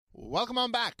Welcome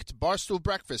on back to Barstool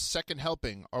Breakfast, Second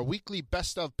Helping, our weekly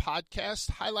best of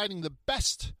podcast highlighting the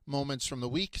best moments from the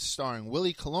week, starring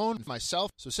Willie Colon and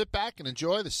myself. So sit back and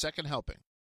enjoy the Second Helping.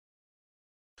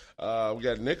 We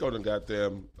got Nick on the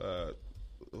goddamn.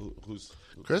 Who's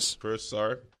Chris? Chris,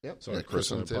 sorry. Yep. Sorry, Yeah, Chris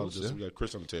on the tables. Yeah. We got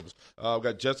Chris on the tables. We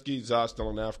got Jetski, Zaz still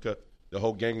in Africa. The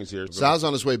whole gang is here. Zaz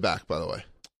on his way back, by the way.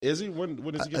 Is he? When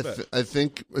does he get back? I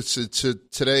think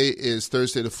today is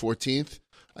Thursday the 14th.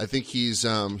 I think he's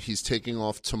taking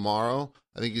off tomorrow.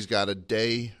 I think he's got a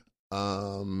day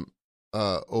over.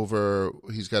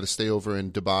 He's got to stay over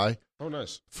in Dubai. Oh,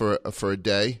 nice. For a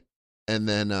day, and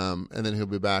then he'll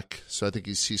be back. So I think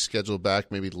he's scheduled back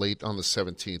maybe late on the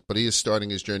 17th. But he is starting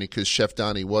his journey because Chef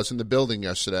Donnie was in the building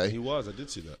yesterday. He was. I did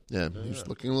see that. Yeah, he was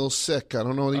looking a little sick. I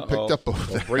don't know what he picked up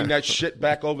over there. Bring that shit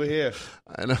back over here.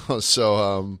 I know.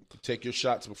 So take your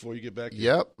shots before you get back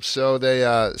here. Yep. So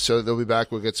they'll be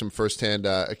back. We'll get some firsthand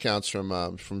accounts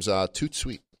from Za. Toot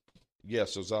sweet. Yeah.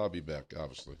 So Za will be back,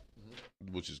 obviously,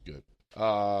 which is good.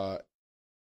 I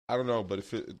don't know, but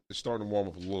it's starting to warm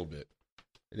up a little bit.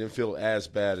 It didn't feel as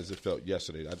bad as it felt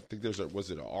yesterday. I think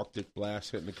was it an Arctic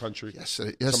blast hitting the country? Yes.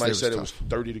 Somebody said it was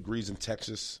 30 degrees in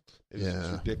Texas. It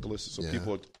was ridiculous. So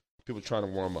people trying to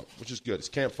warm up, which is good. It's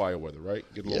campfire weather, right?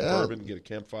 Get a little bourbon, get a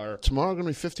campfire. Tomorrow going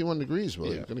to be 51 degrees,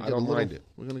 Willie. Yeah, I don't mind it.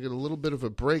 We're going to get a little bit of a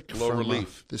break from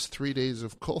relief. This 3 days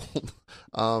of cold.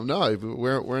 No,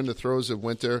 we're in the throes of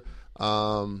winter.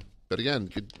 But again,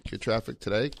 good traffic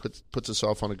today. Puts us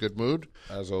off on a good mood.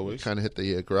 As always. Kind of hit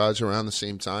the garage around the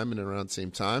same time and around the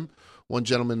same time. One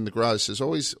gentleman in the garage says,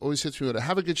 always hits me with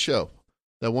have a good show.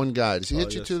 That one guy. Does he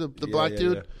hit you too, the black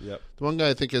dude? Yeah. The one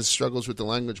guy I think has struggles with the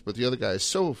language, but the other guy is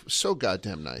so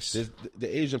goddamn nice.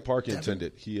 The Asian parking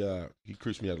attendant, he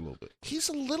creeps me out a little bit. He's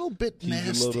a little bit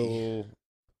nasty.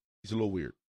 He's a little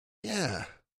weird. Yeah.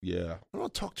 Yeah. I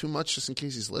don't talk too much just in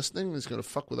case he's listening. He's going to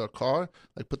fuck with our car.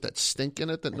 Like put that stink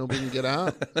in it that nobody can get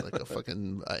out. Like a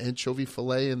fucking anchovy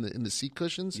fillet in the seat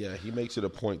cushions. Yeah, he makes it a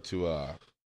point to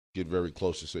get very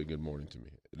close to say good morning to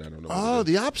me. And I don't know. Oh,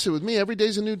 the opposite with me. Every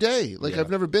day's a new day. Like I've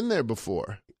never been there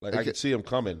before. Like I can see him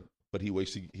coming, but he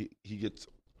waits. He gets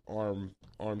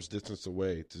arms distance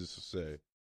away to just say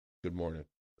good morning.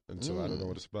 And so I don't know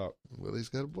what it's about. Willie's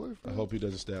got a boyfriend. I hope he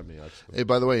doesn't stab me. Actually. Hey,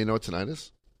 by the way, you know what tonight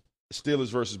is?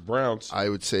 Steelers versus Browns. I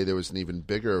would say there was an even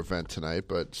bigger event tonight,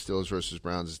 but Steelers versus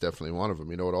Browns is definitely one of them.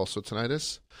 You know what also tonight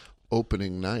is?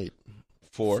 Opening night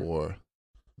for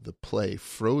the play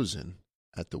Frozen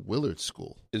at the Willard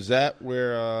School. Is that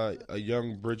where a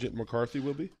young Bridget McCarthy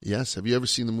will be? Yes. Have you ever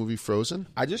seen the movie Frozen?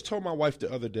 I just told my wife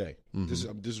the other day. Mm-hmm. This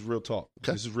is real talk.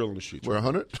 Okay. This is real in the streets. We're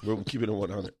 100? We're keeping it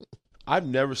 100. I've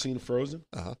never seen Frozen.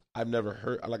 Uh-huh. I've never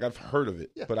heard. I've heard of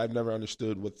it, but I've never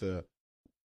understood what the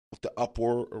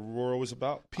uproar was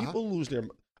about. People lose their.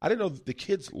 I didn't know that the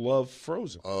kids love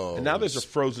Frozen. Oh, and now there's a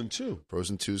Frozen 2.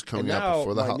 Frozen 2 is coming out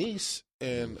before the my niece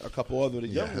and a couple other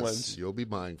young ones. You'll be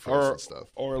buying Frozen stuff.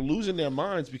 Or losing their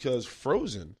minds because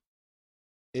Frozen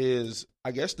is,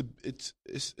 I guess, it's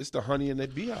the Honey and the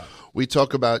Beehive. We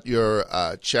talk about your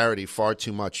charity far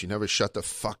too much. You never shut the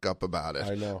fuck up about it.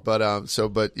 I know.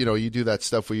 But you know, you do that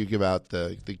stuff where you give out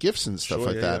the gifts and stuff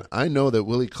that. Yeah. I know that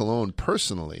Willie Colon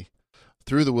personally,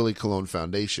 through the Willie Colon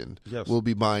Foundation, will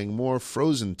be buying more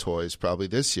Frozen toys probably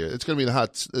this year. It's going to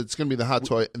be the hot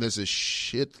toy, and there's a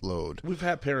shitload. We've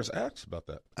had parents ask about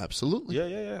that. Absolutely.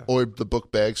 Yeah. Or the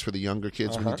book bags for the younger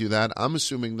kids when you do that. I'm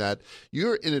assuming that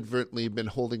you're inadvertently been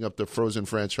holding up the Frozen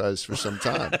franchise for some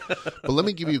time. But let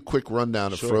me give you a quick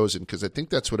rundown of Frozen, because I think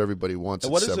that's what everybody wants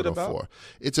at 7:04. It about?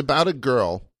 It's about a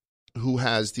girl who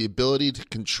has the ability to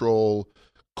control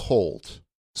cold.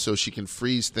 So she can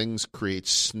freeze things, create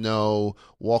snow,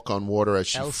 walk on water as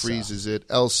she freezes it.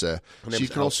 Elsa. She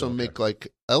can also make like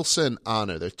Elsa and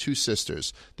Anna. They're two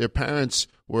sisters. Their parents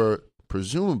were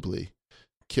presumably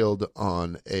killed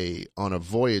on a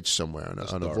voyage somewhere.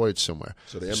 So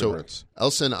they're immigrants. So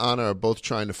Elsa and Anna are both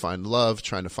trying to find love,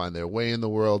 trying to find their way in the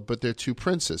world, but they're two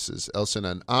princesses. Elsa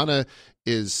and Anna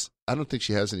I don't think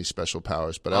she has any special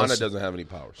powers, but Anna doesn't have any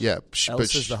powers. Yeah,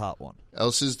 Elsa's the hot one.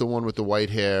 Elsa's the one with the white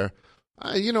hair.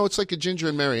 It's like a Ginger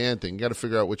and Mary Ann thing. You got to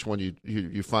figure out which one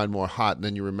you find more hot, and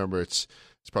then you remember it's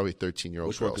probably 13-year-old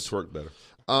Which girls. one could twerk better?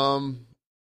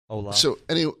 Olaf. So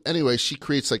anyway, she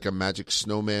creates like a magic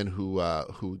snowman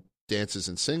who dances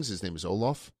and sings. His name is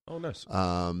Olaf. Oh, nice.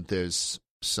 There's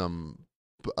some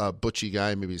butchy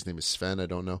guy. Maybe his name is Sven. I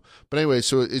don't know. But anyway,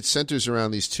 so it centers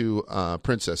around these two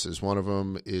princesses. One of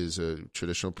them is a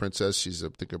traditional princess. She's I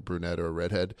think a brunette or a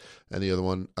redhead, and the other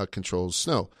one controls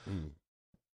snow.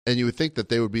 And you would think that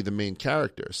they would be the main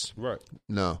characters. Right.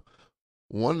 No.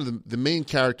 one of the main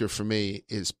character for me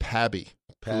is Pabby,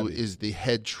 who is the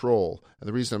head troll. And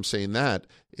the reason I'm saying that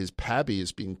is Pabby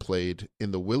is being played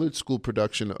in the Willard School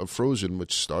production of Frozen,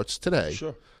 which starts today.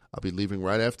 Sure. I'll be leaving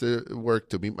right after work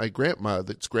to meet my grandma.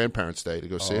 It's Grandparents' Day to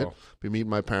go see it. Be meeting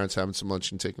my parents, having some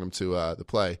lunch, and taking them to the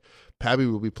play. Pabby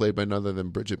will be played by none other than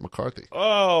Bridget McCarthy.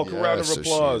 Oh, round of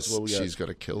applause. She's going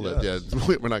to kill it. Yeah,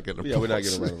 we're not getting applause. Yeah, we're not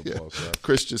getting a round of applause. Yeah.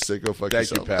 Chris just said, go fuck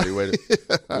yourself. Thank you,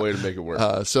 Patty. Way to make it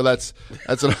work. So that's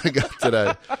what I got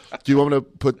today. Do you want me to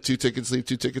put leave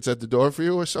 2 tickets at the door for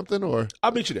you or something? Or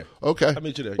I'll meet you there. Okay. I'll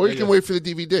meet you there. Or you can wait for the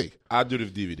DVD. I'll do the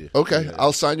DVD. Okay. Yeah.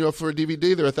 I'll sign you up for a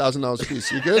DVD. They're $1,000 a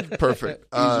piece. You good? Perfect.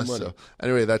 Easy money. So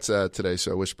anyway, that's today. So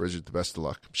I wish Bridget the best of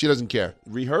luck. She doesn't care.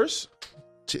 Rehearse?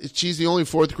 She's the only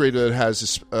 4th grader that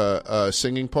has a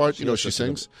singing part. You know, she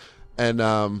sings. And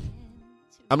I'm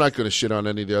not going to shit on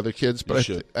any of the other kids, but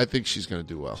I think she's going to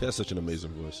do well. She has such an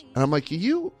amazing voice. And I'm like,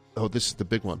 oh, this is the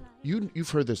big one. You've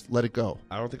heard this, Let It Go.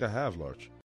 I don't think I have,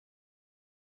 Large.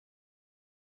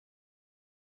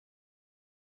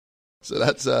 So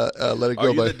that's Let It Go. Are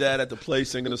you the dad at the play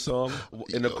singing a song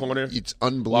in the corner? It's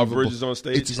unbelievable. While Bridge is on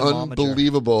stage? It's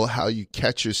unbelievable how you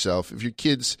catch yourself. If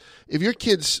your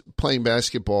kid's playing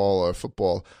basketball or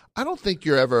football, I don't think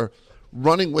you're ever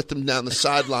running with them down the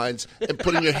sidelines and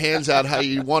putting your hands out how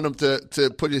you want them to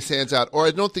put his hands out. Or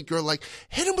I don't think you're like,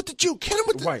 hit him with the juke, hit him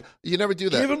with the... Right. You never do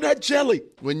that. Give him that jelly.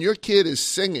 When your kid is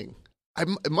singing,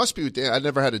 it must be with I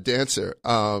never had a dancer.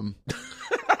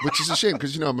 Which is a shame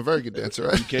because, I'm a very good dancer,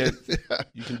 right? You can.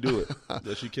 You can do it.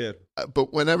 Yes, you can.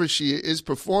 But whenever she is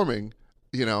performing,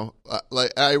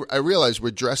 like I realize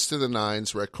we're dressed to the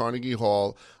nines. We're at Carnegie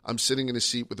Hall. I'm sitting in a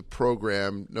seat with a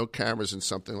program, no cameras and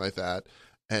something like that.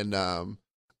 And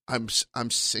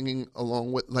I'm singing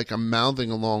along with, like I'm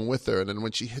mouthing along with her. And then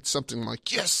when she hits something, I'm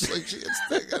like, yes. Like she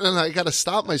hits and then I got to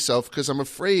stop myself because I'm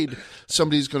afraid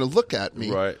somebody's going to look at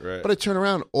me. Right. But I turn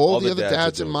around, all the other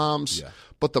dads and moms. Yeah.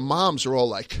 But the moms are all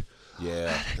like,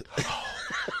 yeah.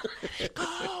 Let it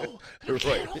go. You right.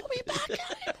 can't hold me back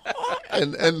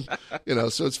anymore.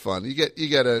 And so it's fun. You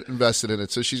get invested in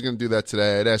it. So she's going to do that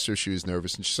today. I'd asked her if she was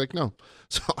nervous, and she's like, no.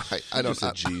 So I don't. Just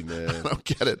a G, man. I don't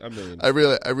get it. I mean, I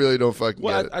really don't fucking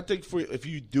get it. I think if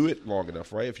you do it long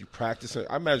enough, right? If you practice it,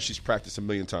 I imagine she's practiced a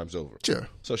million times over. Sure.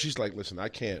 So she's like, listen, I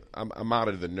can't. I'm out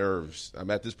of the nerves. I'm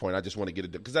at this point. I just want to get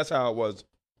it done because that's how it was.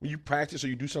 When you practice or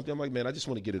you do something, I'm like, man, I just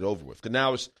want to get it over with. Because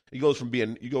now you go from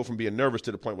being nervous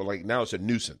to the point where like now it's a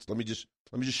nuisance. Let me just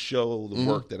show the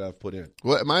work that I've put in.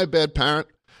 Well, am I a bad parent?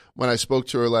 When I spoke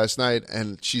to her last night,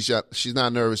 and she's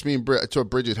not nervous. I taught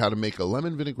Bridget how to make a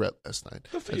lemon vinaigrette last night.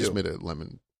 Good for I you. just made a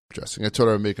lemon dressing. I taught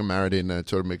her how to make a marinade, and I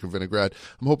taught her to make a vinaigrette.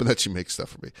 I'm hoping that she makes stuff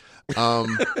for me.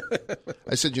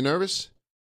 I said, "You nervous?"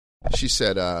 She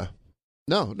said,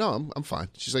 No, I'm fine.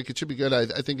 She's like, it should be good.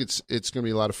 I think it's going to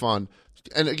be a lot of fun.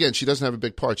 And again, she doesn't have a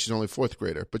big part. She's only 4th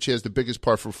grader, but she has the biggest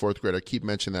part for 4th grader. I keep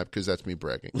mentioning that because that's me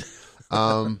bragging.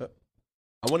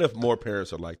 I wonder if more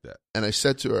parents are like that. And I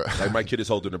said to her, like my kid is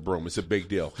holding a broom. It's a big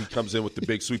deal. He comes in with the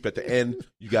big sweep at the end.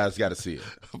 You guys got to see it.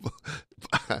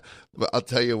 But I'll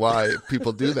tell you why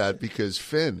people do that, because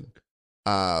Finn,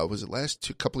 was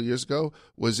it couple of years ago,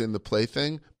 was in the play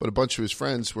thing, but a bunch of his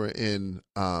friends were in,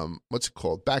 what's it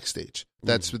called? Backstage.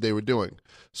 That's what they were doing.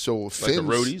 So Finn's, like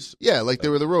the roadies? Yeah, like they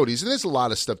were the roadies. And there's a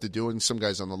lot of stuff to do. And some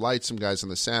guys on the lights, some guys on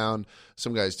the sound,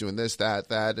 some guys doing this, that,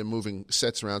 and moving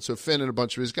sets around. So Finn and a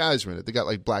bunch of his guys were in it. They got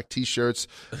like black T-shirts,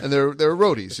 and they're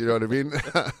roadies. You know what I mean?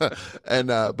 And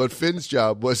but Finn's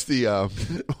job was the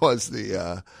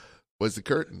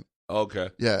curtain. Okay.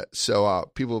 Yeah.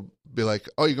 So people be like,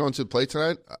 "Oh, you going to the play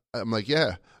tonight?" I'm like,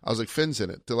 "Yeah." I was like, "Finn's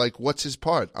in it." They're like, "What's his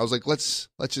part?" I was like, "Let's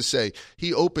just say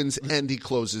he opens and he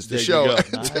closes the show."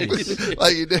 Nice.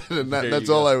 Like you did, and that's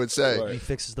all I would say. Right. He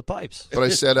fixes the pipes. But I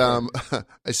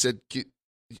said,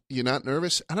 "You're not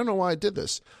nervous?" I don't know why I did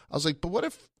this. I was like, "But what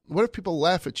if people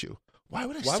laugh at you? Why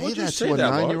would I say that to a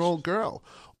 9-year-old girl?"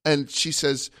 And she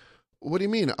says, "What do you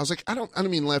mean?" I was like, I don't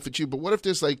mean laugh at you, but what if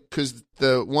there's like, because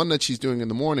the one that she's doing in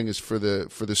the morning is for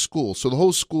the school, so the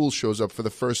whole school shows up for the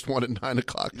first one at 9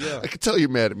 o'clock. Yeah. I can tell you're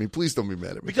mad at me. Please don't be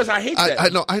mad at me because I hate that. I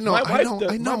know.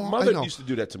 My mother used to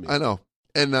do that to me. I know,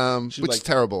 and which is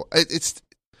terrible. It's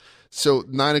so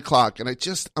 9 o'clock, and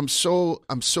I'm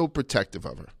so protective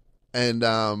of her, and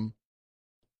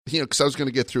because I was going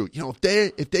to get through.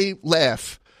 If they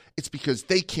laugh, it's because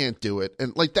they can't do it.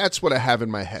 And like, that's what I have in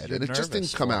my head. You're and it just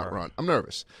didn't come out right. I'm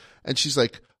nervous. And she's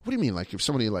like, "What do you mean? Like if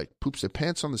somebody like poops their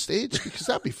pants on the stage? Because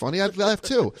that'd be funny. I'd laugh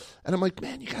too." And I'm like,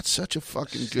 "Man, you got such a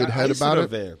fucking good head about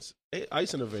it."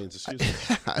 Ice in her veins. Excuse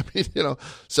me. I mean,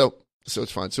 so So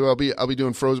it's fine. So I'll be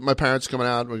doing Frozen. My parents coming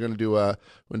out. We're gonna do a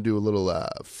little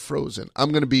Frozen.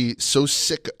 I'm gonna be so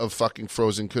sick of fucking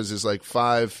Frozen because there's like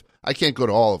 5. I can't go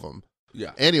to all of them.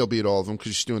 Yeah. Annie will be at all of them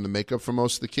because she's doing the makeup for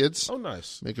most of the kids. Oh,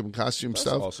 nice. Makeup and costume That's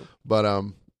stuff. awesome. But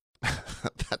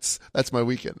that's my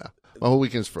weekend now. My whole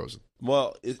weekend's Frozen.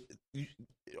 Well, the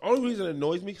only reason it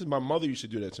annoys me because my mother used to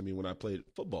do that to me when I played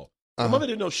football. My mother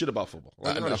didn't know shit about football.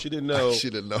 Like, I know. She didn't know.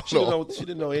 She didn't know. She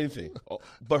didn't know anything.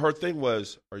 But her thing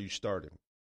was, "Are you starting?"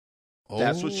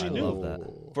 That's what she knew. love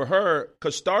that. For her,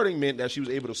 because starting meant that she was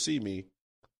able to see me,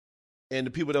 and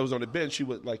the people that was on the bench, she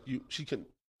was like, "You." She can.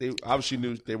 They obviously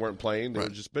knew they weren't playing; they were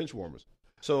just bench warmers.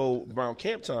 So around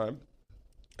camp time,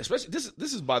 especially this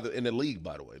is in the league,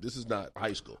 by the way. This is not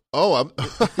high school. Oh,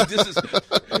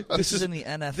 This is in the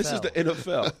NFL. This is the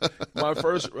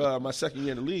NFL. My second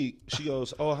year in the league, she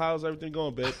goes, "Oh, how's everything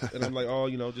going, babe?" And I'm like, "Oh,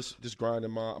 just grinding,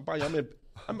 Mom.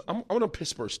 I'm on the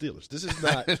Pittsburgh Steelers. This is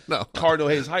not Cardinal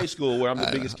Hayes High School where I'm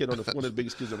the biggest kid one of the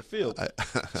biggest kids on the field."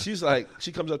 She's like,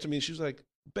 she comes up to me and she's like,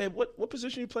 "Babe, what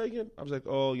position you play again?" I was like,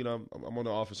 "Oh, I'm on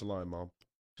the offensive line, Mom."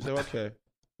 She's like, "Okay."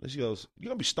 And she goes, "You're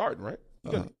gonna be starting, right?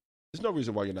 There's no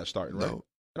reason why you're not starting, right?" And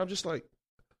I'm just like,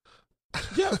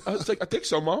 "Yeah." I was like, "I think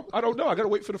so, Mom. I don't know. I gotta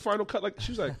wait for the final cut." Like,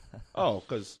 she was like, "Oh,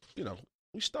 because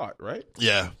we start, right?"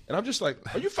 Yeah. And I'm just like,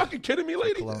 "Are you fucking kidding me,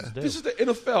 lady? This is the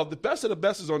NFL. The best of the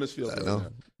best is on this field." I know.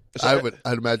 So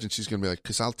I'd imagine she's going to be like,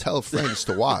 because I'll tell friends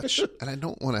to watch, and I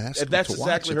don't want to ask them to watch. That's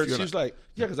exactly her. She was like,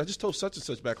 "Yeah, because I just told such and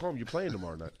such back home you're playing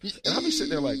tomorrow night." And I'll be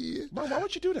sitting there like, "Mom, why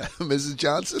would you do that?" Mrs.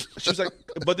 Johnson? She was like,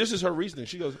 but this is her reasoning.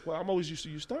 She goes, "Well, I'm always used to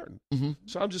you starting." Mm-hmm.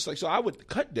 So I'm just like, so I would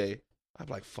cut day. I'd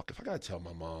be like, "Fuck, if I got to tell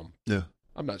my mom, yeah,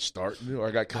 I'm not starting, or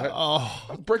I got cut,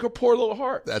 I'd break her poor little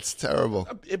heart." That's terrible.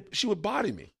 She would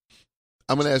body me.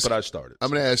 I'm going to ask. But I started. I'm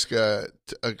going to ask.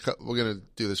 We're going to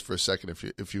do this for a second,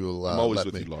 if you will. I'm always let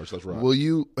with me. you, Lars. Let's rock.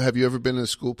 Have you ever been in a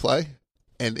school play?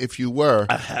 And if you were,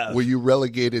 were you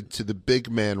relegated to the big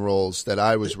man roles that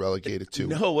I was relegated to?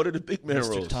 No. What are the big man Mr.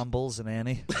 roles? Tumbles and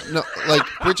Annie. No, like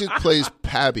Bridget plays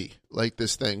Pabby, like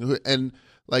this thing, and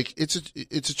like it's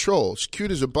a troll. She's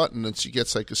cute as a button, and she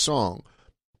gets like a song,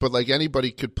 but like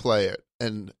anybody could play it,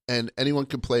 and anyone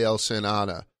can play Elsa and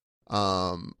Anna,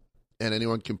 and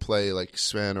anyone can play like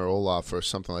Sven or Olaf or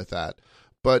something like that.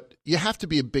 But you have to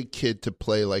be a big kid to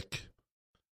play like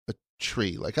a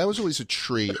tree. Like I was always a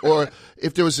tree, or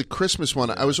if there was a Christmas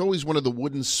one, I was always one of the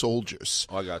wooden soldiers.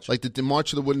 Oh, I got you. Like the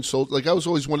March of the Wooden Soldiers. Like I was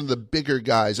always one of the bigger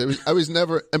guys. I was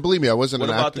never, and believe me, I wasn't. What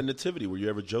an about actor. the Nativity? Were you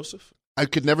ever Joseph? I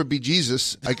could never be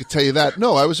Jesus. I could tell you that.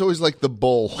 No, I was always like the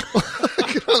bull.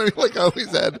 You know what I mean? Like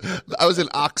I was an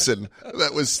oxen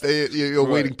that was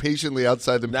waiting patiently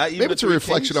outside the. Not even maybe it's a Three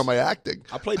reflection Kings? on my acting.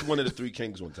 I played one of the Three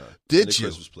Kings one time. Did in the you?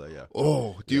 Christmas play, yeah.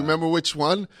 Oh, do you remember which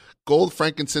one? Gold,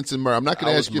 frankincense, and myrrh. I'm not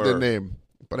going to ask you their myrrh. name,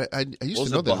 but I used Was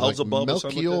to know it that. Like Beelzebub or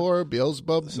something like Melchior,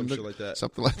 Beelzebub, Some shit like that.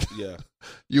 Something like that. Yeah.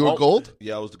 You were gold?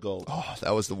 Yeah, I was the gold. Oh,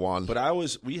 that was the one. But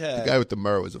we had The guy with the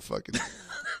myrrh was a fucking.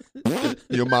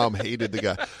 Your mom hated the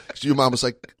guy. Your mom was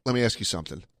like, "Let me ask you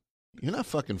something. You're not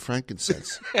fucking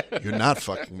frankincense. You're not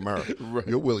fucking myrrh. Right.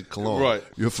 You're Willie Cologne. Right.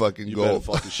 You're fucking You gold."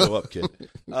 better fucking show up, kid.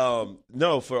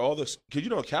 No, for all this,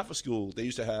 because at Catholic school, they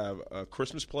used to have a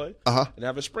Christmas play and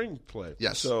have a spring play.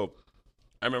 Yes. So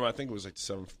I remember, I think it was like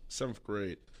seventh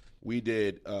grade, we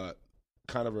did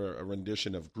kind of a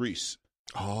rendition of Grease.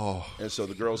 Oh. And so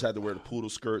the girls had to wear the poodle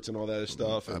skirts and all that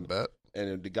stuff. I And, bet.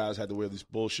 And the guys had to wear these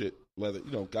bullshit leather,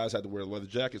 guys had to wear leather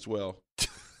jackets. Well,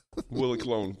 Willie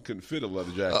Cologne couldn't fit a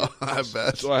leather jacket. Oh, I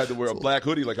bet. So I had to wear a black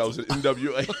hoodie like I was in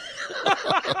NWA.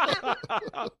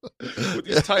 With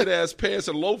these tight-ass pants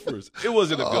and loafers. It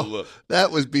wasn't a good look.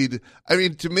 That was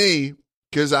to me,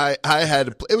 because I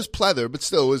had, it was pleather, but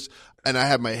still it was, and I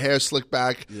had my hair slicked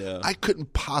back. Yeah. I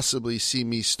couldn't possibly see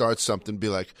me start something, be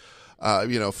like,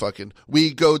 fucking,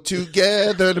 we go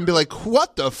together, and be like,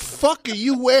 what the fuck are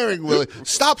you wearing, Willie?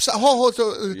 Stop. Hold,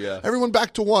 Yeah. Everyone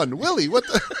back to one. Willie, what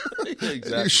the?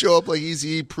 Exactly. You show up like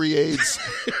Eazy-E pre-AIDS.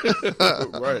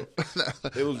 Right.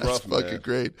 It was rough, man. Fucking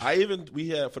great. We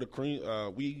had for the cream,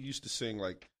 we used to sing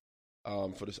like,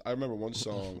 for this, I remember one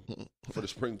song for the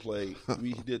spring play,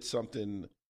 we did something,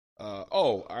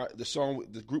 the song,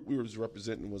 the group we were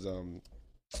representing was,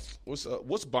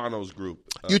 what's Bono's group?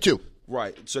 U2.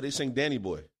 Right. So they sang Danny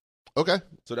Boy. Okay.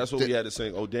 So that's what we had to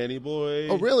sing. Oh, Danny Boy.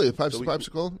 Oh, really? The So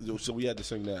Pipesicle? So we had to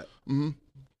sing that. Mm-hmm.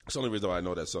 It's the only reason why I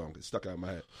know that song. It stuck out in my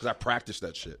head. Because I practiced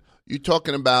that shit. You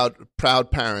talking about proud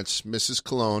parents, Mrs.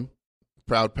 Cologne,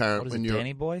 proud parent What is when it, you're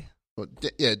Danny Boy?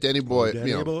 Danny Boy,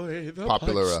 Danny Boy, the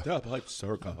popular. pipes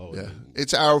are calling. Yeah,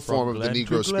 it's our form of the Glen to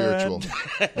Negro Glen. spiritual.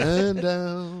 And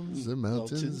down the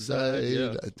mountainside.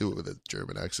 Yeah. I do it with a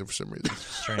German accent for some reason.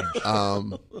 Strange.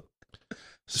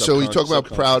 So you talk about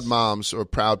proud moms or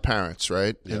proud parents,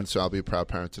 right? Yeah. And so I'll be a proud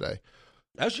parent today.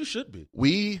 As you should be.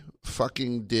 We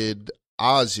fucking did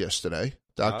Oz yesterday.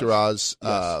 Dr. Oz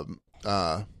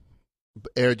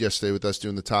aired yesterday with us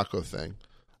doing the taco thing.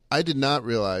 I did not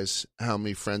realize how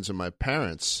many friends of my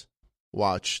parents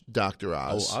watch Dr.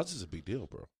 Oz. Oh, Oz is a big deal,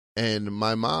 bro. And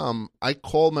my mom, I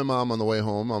called my mom on the way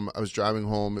home. I was driving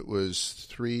home. It was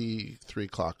 3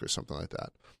 o'clock or something like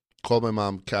that. Called my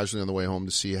mom casually on the way home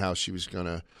to see how she was going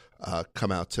to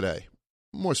come out today.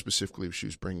 More specifically, if she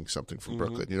was bringing something from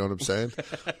Brooklyn. You know what I'm saying?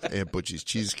 Aunt Butchie's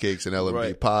cheesecakes and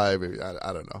LMB pie. Maybe,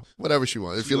 I don't know. Whatever she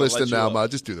wants. If you're listening now, Ma,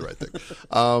 just do the right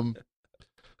thing.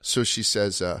 So she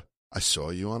says, I saw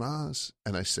you on Oz.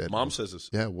 And I said, Mom says this.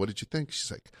 Yeah, what did you think? She's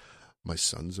like, my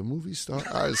son's a movie star.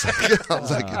 I was like,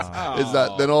 it's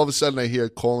that. Then all of a sudden I hear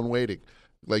call and waiting.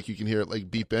 Like you can hear it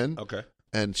like beep in. Okay.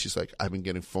 And she's like, I've been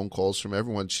getting phone calls from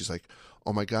everyone. She's like,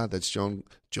 oh my God, that's Joan.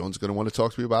 Joan's going to want to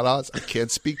talk to me about Oz. I can't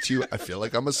speak to you. I feel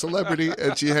like I'm a celebrity.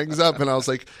 And she hangs up. And I was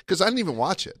like, because I didn't even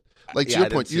watch it. Like to your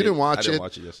point, you didn't watch it.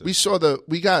 We saw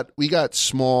we got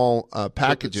small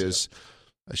packages.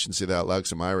 I shouldn't say that out loud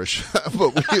because I'm Irish,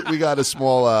 but we got a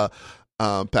small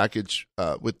package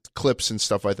with clips and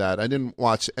stuff like that. I didn't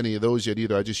watch any of those yet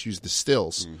either. I just used the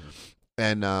stills,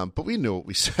 and but we knew what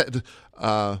we said.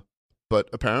 But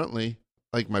apparently,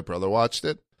 like my brother watched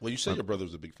it. Well, you said your brother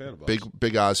was a big fan of Oz.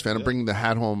 Big Oz fan. I'm bringing the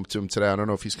hat home to him today. I don't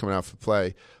know if he's coming out for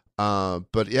play.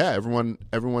 But yeah, everyone.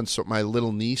 So my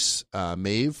little niece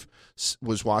Maeve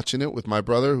was watching it with my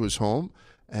brother who was home,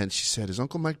 and she said, "Is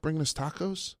Uncle Mike bringing us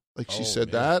tacos?" Like she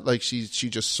said that. Like she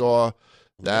just saw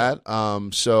that.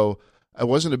 So it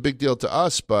wasn't a big deal to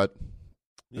us, but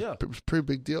yeah, it was a pretty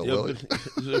big deal. Willie.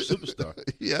 He's a superstar.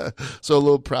 Yeah. So a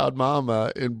little proud mom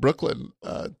in Brooklyn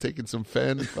taking some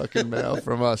fan fucking mail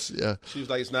from us. Yeah. She was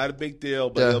like, "It's not a big deal,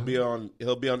 but he'll be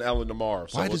on Ellen tomorrow."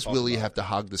 So why does Willie have to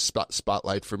hog the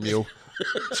spotlight from you?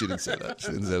 She didn't say that. She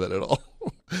didn't say that at all.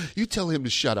 You tell him to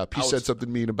shut up. He said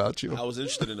something mean about you. I was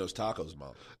interested in those tacos,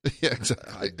 Mom. Yeah,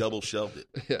 exactly. I double shelved it.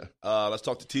 Yeah. Let's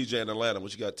talk to TJ in Atlanta.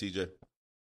 What you got, TJ?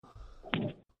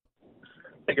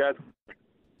 Hey, guys.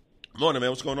 Morning,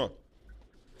 man. What's going on?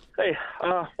 Hey,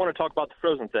 I want to talk about the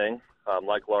Frozen thing.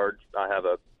 Like Large, I have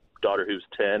a daughter who's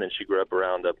 10, and she grew up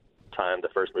around the time the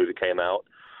first movie came out.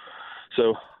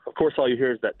 So, of course, all you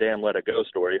hear is that damn Let It Go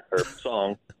story, or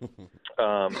song.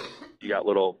 You got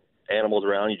little animals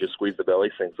around, you just squeeze the belly,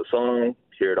 sings the song,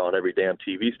 hear it on every damn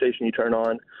TV station you turn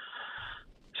on.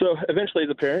 So eventually as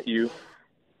a parent, you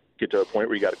get to a point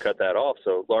where you got to cut that off.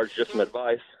 So Large, just some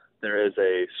advice. There is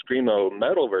a Screamo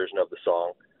metal version of the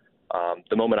song.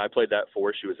 The moment I played that for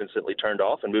her, she was instantly turned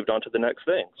off and moved on to the next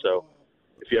thing. So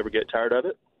if you ever get tired of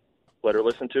it, let her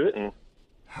listen to it and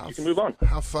you can move on.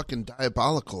 How fucking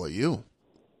diabolical are you?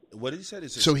 What did he say?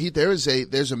 So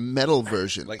there's a metal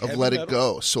version like of Let It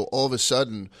Go. So all of a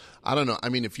sudden, I don't know. I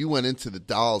mean, if you went into the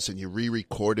Dolls and you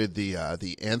re-recorded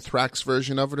the Anthrax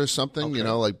version of it or something, you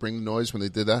know, like Bring the Noise when they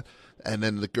did that, and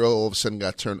then the girl all of a sudden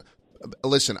got turned.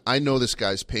 Listen, I know this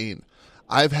guy's pain.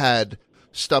 I've had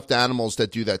stuffed animals that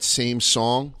do that same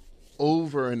song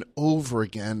over and over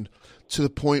again, to the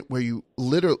point where you're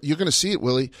going to see it,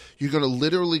 Willie. You're going to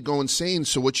literally go insane.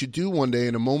 So what you do one day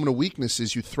in a moment of weakness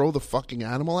is you throw the fucking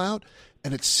animal out,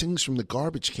 and it sings from the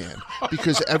garbage can.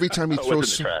 Because every time you throw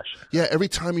every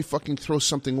time you fucking throw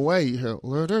something away, you hear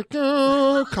 "Let It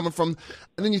Go" coming from,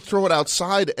 and then you throw it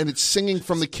outside, and it's singing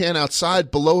from the can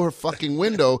outside below her fucking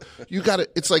window. You got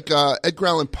it. It's like Edgar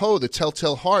Allan Poe, The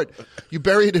Telltale Heart. You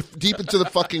bury it deep into the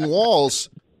fucking walls.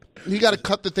 You got to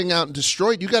cut the thing out and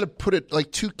destroy it. You got to put it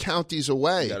like 2 counties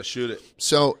away. You got to shoot it.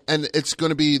 So, and it's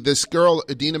going to be this girl,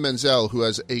 Idina Menzel, who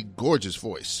has a gorgeous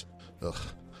voice. Ugh.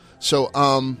 So,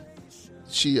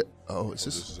 she. Oh, is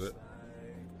this? This is it.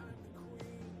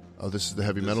 Oh, this is the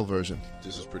heavy metal version.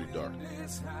 This is pretty dark.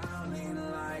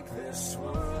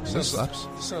 This slaps.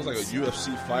 This sounds like a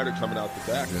UFC fighter coming out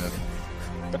the back. Yeah.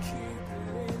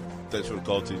 Thanks for the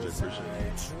call, TJ. Appreciate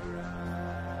it.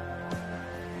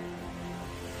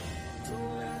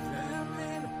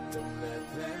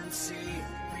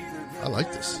 I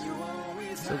like this.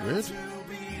 Is that weird?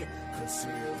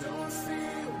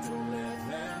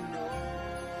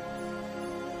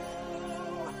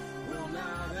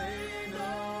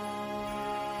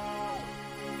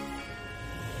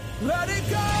 Let it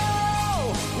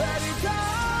go, let it go.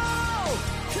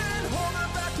 Can't hold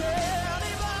it back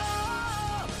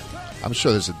anymore. I'm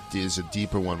sure there's a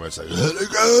deeper one where it's like, let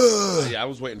it go. Yeah, I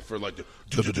was waiting for like the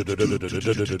dig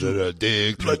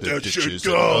through the ditches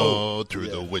and go through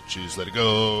the witches, let it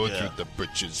go through the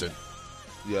britches and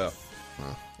well,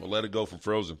 Let It Go from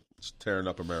Frozen. It's tearing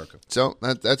up America. So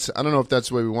that's I don't know if that's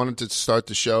the way we wanted to start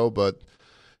the show, but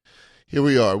Here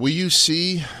we are. Will you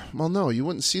see? Well, no, you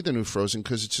wouldn't see the new Frozen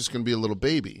because it's just going to be a little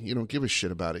baby. You don't give a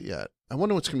shit about it yet. I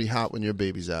wonder what's going to be hot when your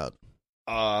baby's out.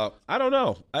 I don't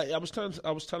know. I was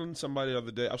telling somebody the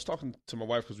other day. I was talking to my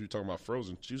wife because we were talking about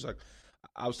Frozen. She was like,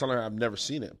 I was telling her I've never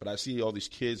seen it, but I see all these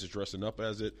kids dressing up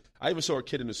as it. I even saw a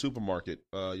kid in the supermarket,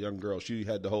 a young girl. She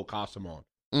had the whole costume on.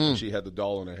 And she had the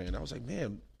doll in her hand. I was like,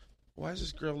 man, why is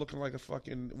this girl looking like a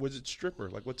fucking wizard stripper?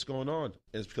 Like, what's going on?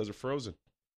 And it's because of Frozen.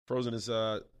 Frozen is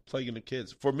plaguing the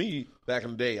kids. For me, back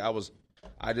in the day, I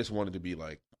just wanted to be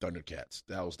like Thundercats.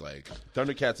 That was like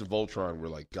Thundercats and Voltron were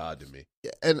like God to me.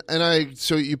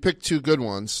 So you picked two good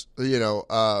ones.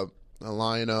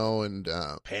 Lion-O and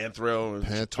Panthro and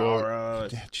Chitara.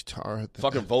 Chitara. Yeah, Chitara.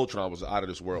 Fucking Voltron was out of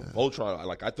this world.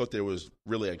 Voltron, I thought there was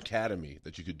really an academy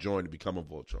that you could join to become a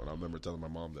Voltron. I remember telling my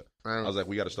mom that. I was like,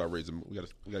 we got to start raising. We got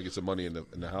to get some money in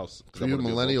the house. For you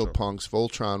millennial punks,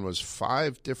 Voltron was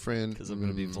 5 different. Because I'm going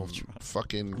to be Voltron.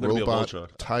 Fucking robot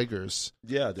tigers.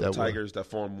 Yeah, the tigers that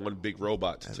formed one big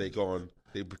robot to take on.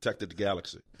 They protected the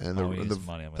galaxy. And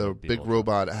the big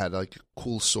robot had like a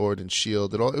cool sword and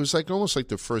shield. It was like almost like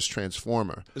the first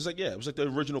Transformer. It was like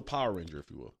the original Power Ranger, if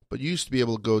you will. But you used to be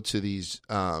able to go to these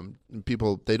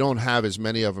people. They don't have as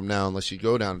many of them now unless you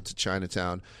go down to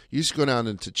Chinatown. You used to go down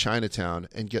into Chinatown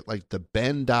and get like the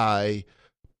Bandai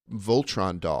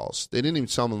Voltron dolls. They didn't even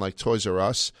sell them in like Toys R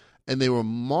Us, and they were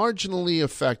marginally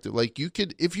effective. Like you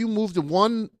could, if you moved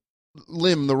one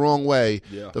limb the wrong way,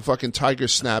 the fucking tiger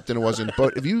snapped and it wasn't.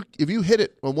 But if you hit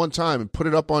it one time and put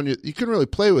it up on you couldn't really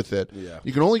play with it. Yeah.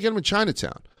 You can only get them in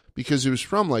Chinatown because it was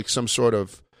from like some sort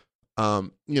of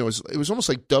it was almost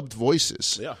like dubbed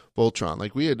voices. Yeah. Voltron.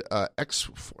 Like we had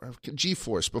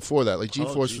G-Force before that. Like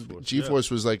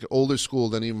G-Force was like older school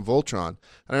than even Voltron.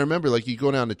 And I remember like you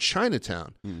go down to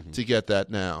Chinatown to get that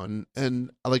now.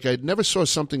 And like I never saw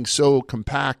something so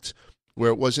compact where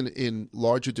it wasn't in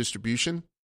larger distribution.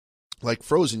 Like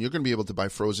Frozen, you're going to be able to buy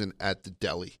Frozen at the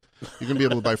deli. You're going to be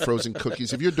able to buy Frozen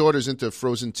cookies. If your daughter's into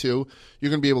Frozen 2, you're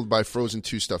going to be able to buy Frozen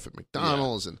 2 stuff at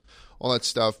McDonald's and all that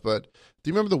stuff. But do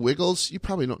you remember the Wiggles? You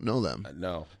probably don't know them.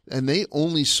 No. And they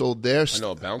only sold their I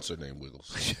know a bouncer named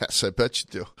Wiggles. Yes, I bet you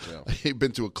do. Yeah. I've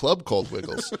been to a club called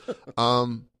Wiggles.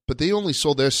 But they only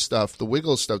sold their stuff, the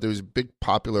Wiggles stuff. There was a big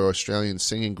popular Australian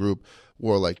singing group,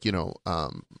 wore like,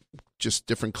 just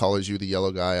different colors. You were the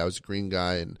yellow guy, I was the green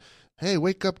guy, and hey,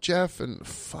 wake up, Jeff, and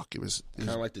fuck, it was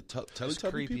kind of like the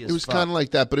Teletubby people. It was kind of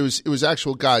like that, but it was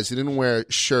actual guys. They didn't wear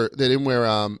they didn't wear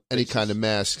any kind of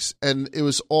masks, and it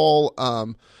was all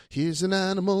here's an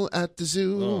animal at the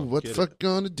zoo. What the fuck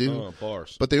gonna do?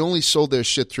 Bars. But they only sold their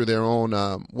shit through their own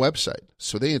website,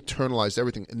 so they internalized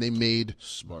everything, and they made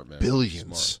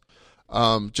billions.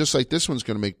 Just like this one's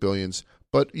going to make billions.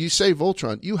 But you say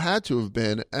Voltron, you had to have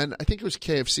been, and I think it was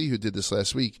KFC who did this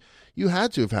last week. You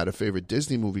had to have had a favorite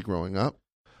Disney movie growing up,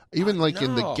 even like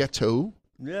in the ghetto.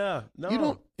 Yeah, no, you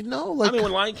don't know. Like, I mean,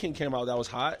 when Lion King came out, that was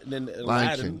hot, and then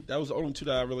Aladdin. That was the only two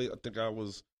that I think I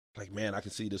was like, man, I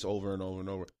can see this over and over and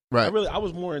over. Right. I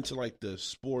was more into like the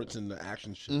sports and the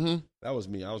action shit. Mm-hmm. That was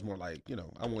me. I was more like,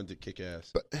 I wanted to kick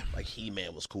ass. But like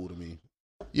He-Man was cool to me.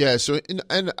 Yeah. So,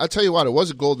 and I'll tell you what, it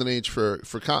was a golden age for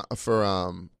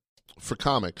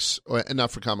comics, and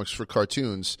not for comics, for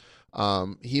cartoons.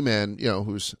 He-Man,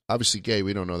 who's obviously gay.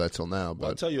 We don't know that till now. But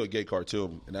I'll tell you a gay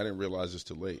cartoon, and I didn't realize this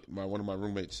till late. One of my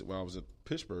roommates when I was in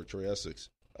Pittsburgh, Troy Essex,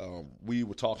 we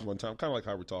were talking one time, kind of like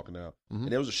how we're talking now, and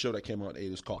there was a show that came out in the 80s.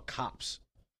 It was called Cops.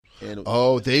 And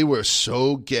they were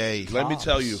so gay. Let me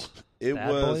tell you, it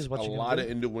was a lot of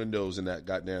innuendos in that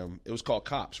goddamn. It was called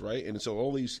Cops, right? And so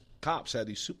all these cops had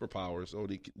these superpowers, or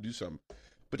they could do something.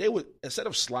 But they would, instead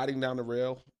of sliding down the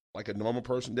rail like a normal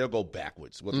person, they'll go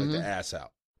backwards with like the ass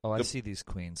out. Oh, I see these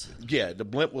queens. Yeah, the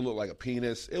blimp would look like a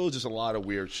penis. It was just a lot of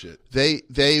weird shit. They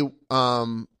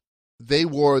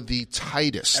wore the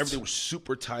tightest. Everything was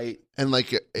super tight and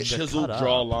like a chiseled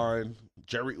jawline.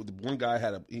 Jerry, the one guy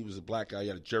he was a black guy. He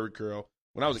had a Jerry curl.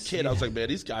 When I was a kid, I was like, man,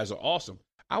 these guys are awesome.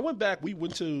 I went back. We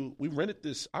rented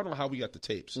this. I don't know how we got the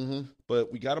tapes,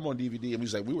 but we got them on DVD,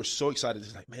 and we were so excited.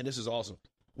 He's like, man, this is awesome.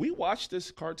 We watched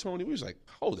this cartoon, and we was like,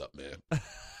 hold up, man.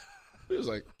 We was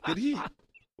like, did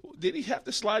he have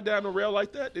to slide down the rail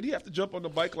like that? Did he have to jump on the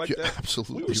bike like that?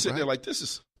 Absolutely. We were sitting there like, this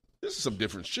is some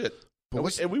different shit.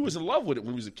 And we was in love with it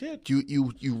when we was a kid.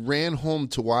 You ran home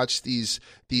to watch these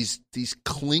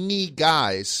clingy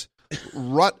guys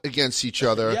rut against each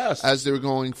other as they were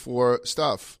going for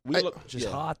stuff. Just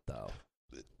hot though.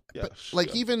 Yeah,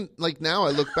 but even like now,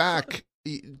 I look back.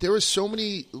 There were so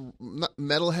many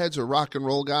metalheads or rock and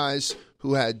roll guys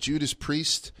who had Judas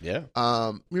Priest. Yeah.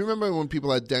 You remember when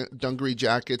people had dungaree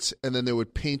jackets and then they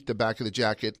would paint the back of the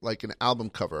jacket like an album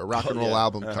cover, a rock and roll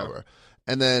album cover.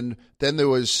 And then there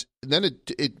was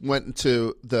it went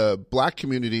into the black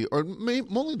community or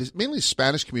mainly the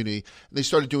Spanish community, and they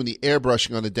started doing the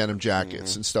airbrushing on the denim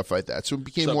jackets and stuff like that. So it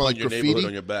became more like your graffiti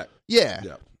on your back. Yeah.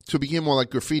 So it became more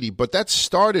like graffiti, but that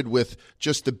started with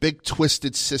just the big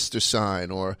twisted sister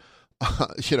sign, or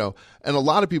and a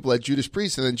lot of people had Judas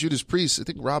Priest, and then Judas Priest, I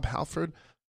think Rob Halford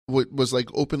was like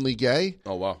openly gay.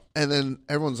 Oh wow! And then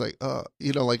everyone's like,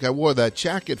 like I wore that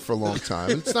jacket for a long time.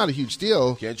 It's not a huge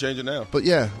deal. Can't change it now. But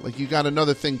yeah, like You Got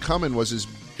Another Thing Coming was his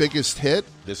biggest hit.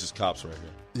 This is Cops right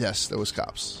here. Yes, that was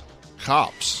Cops.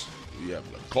 Cops. Yeah,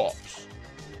 like Cops.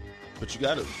 But you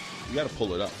gotta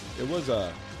pull it up. It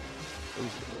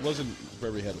wasn't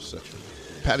very heterosexual.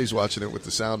 Patty's watching it with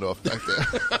the sound off back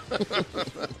there.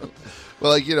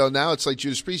 Well, now it's like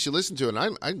Judas Priest. You listen to it, and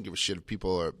I don't give a shit if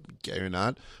people are gay or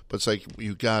not. But it's like,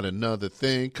 you got another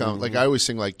thing coming. Like, I always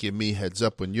sing, like, give me heads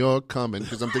up when you're coming,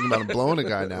 because I'm thinking about him blowing a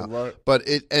guy now. Right. But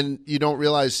and you don't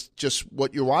realize just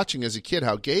what you're watching as a kid,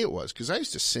 how gay it was. Because I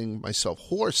used to sing myself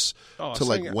hoarse to,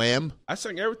 like, Wham. I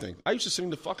sang everything. I used to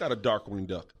sing the fuck out of Darkwing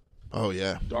Duck. Oh,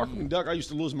 yeah. Darkwing Duck, I used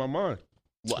to lose my mind.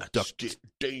 Duck. Get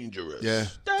dangerous. Yeah.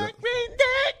 Darkwing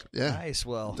Duck. Yeah. Nice.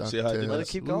 Well, Duck See how I did Tales. let it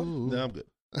keep going. Ooh. No, I'm good.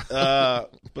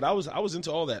 But I was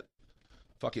into all that.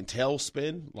 Fucking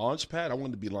Tailspin, Launchpad. I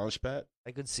wanted to be Launchpad.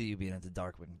 I could see you being into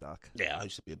Darkwing Duck. Yeah, I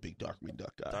used to be a big Darkwing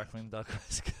Duck guy. Darkwing Duck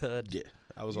was good. Yeah,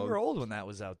 I was. You were old when that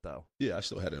was out, though. Yeah, I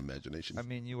still had an imagination. I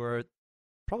mean, you were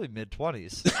probably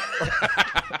mid-20s.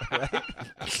 Right?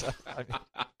 So, I mean,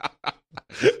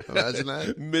 Imagine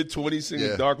that. Mid-20s singing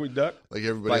Yeah. Darkwing Duck. Like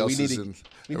everybody else is in.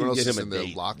 We Everyone need else to is get him in a the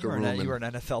date. locker you were, room. you were an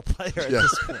NFL player at Yeah.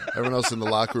 this point. Everyone else in the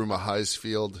locker room of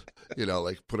Highsfield,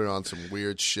 like putting on some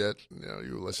weird shit.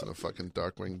 You were listening to fucking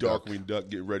Darkwing Duck. Darkwing Duck,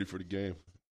 get ready for the game.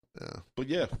 Yeah. But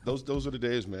yeah, those are the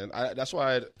days, man. That's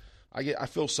why I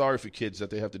feel sorry for kids that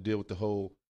they have to deal with the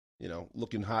whole,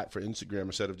 looking hot for Instagram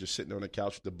instead of just sitting on the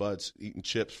couch with the buds, eating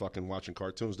chips, fucking watching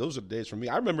cartoons. Those are the days for me.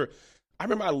 I remember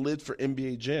I lived for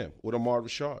NBA Jam with Amar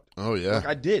Rashad. Oh yeah. Like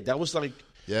I did. That was like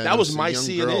Yeah, that was a my young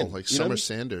CNN. girl, like You know Summer what I mean?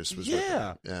 Sanders was.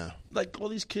 Yeah. Yeah. Like all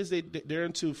these kids, they're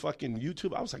into fucking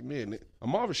YouTube. I was like, man,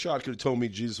 Amar Rashad could have told me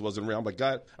Jesus wasn't real. I'm like,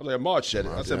 God, I was like, Amar said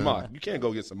it. I said, yeah. Amar, you can't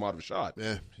go against Amar Rashad.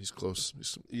 Yeah, he's close.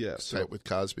 He's Yeah, tight so with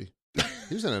Cosby.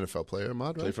 He was an NFL player,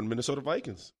 Ahmad, played right? for the Minnesota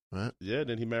Vikings. Right. Yeah,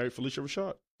 then he married Felicia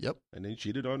Rashad. Yep. And then he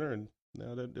cheated on her, and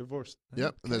now they're divorced.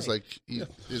 Yep. And there's like,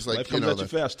 there's like, Life comes at you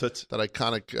fast, Toots. that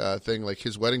iconic thing. Like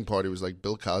his wedding party was like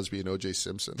Bill Cosby and O.J.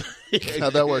 Simpson.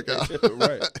 How'd that work out?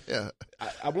 Right. Yeah.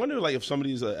 I wonder, like, if some of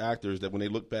these actors that when they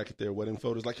look back at their wedding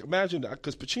photos, like, imagine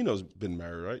because Pacino's been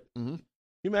married, right? Mm-hmm.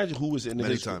 You imagine who was in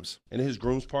Many his times. in his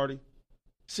groom's party?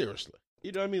 Seriously.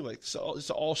 You know what I mean? Like, so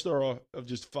it's an all-star of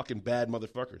just fucking bad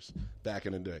motherfuckers back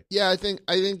in the day. Yeah, I think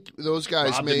those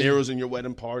guys Rob made. De Niro's in your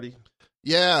wedding party.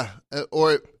 Yeah,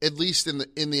 or at least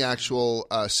in the actual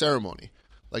ceremony.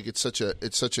 Like it's such a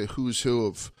who's who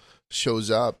of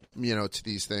shows up, to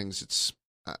these things. It's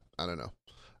I don't know.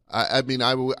 I mean,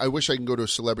 I wish I can go to a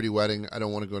celebrity wedding. I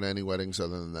don't want to go to any weddings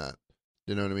other than that.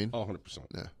 You know what I mean? Oh, 100%.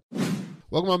 Yeah.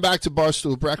 Welcome on back to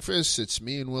Barstool Breakfast. It's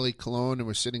me and Willie Colon, and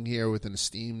we're sitting here with an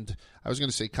esteemed, I was going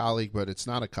to say colleague, but it's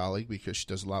not a colleague because she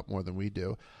does a lot more than we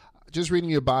do. Just reading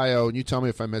your bio, and you tell me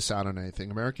if I miss out on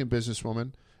anything. American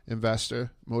businesswoman,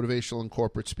 investor, motivational and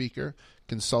corporate speaker,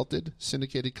 consulted,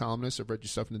 syndicated columnist. I've read your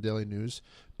stuff in the Daily News.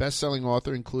 Best-selling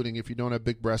author, including If You Don't Have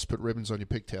Big Breasts, Put Ribbons on Your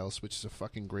Pigtails, which is a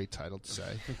fucking great title to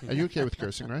say. Are you okay with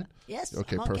cursing, right? Yes.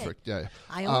 Okay, I'm perfect. Yeah.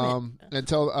 I own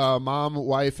it. And mom,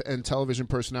 wife, and television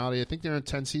personality. I think they're in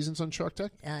 10 seasons on Shark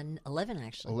Tank. 11,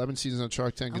 actually. 11 seasons on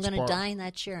Shark Tank. I'm going to die in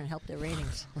that chair and help their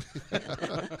ratings.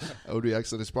 That would be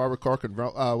excellent. It's Barbara Corcoran.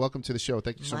 Welcome to the show.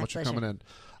 Thank you so My much pleasure. for coming in.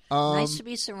 Nice to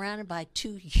be surrounded by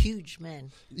two huge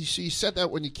men. You said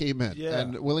that when you came in. Yeah.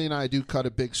 And Willie and I do cut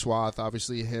a big swath.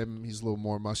 Obviously, he's a little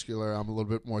more muscular. I'm a little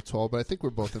bit more tall, but I think we're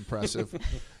both impressive.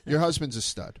 Your husband's a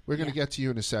stud. We're going to get to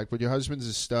you in a sec, but your husband's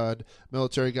a stud,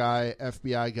 military guy,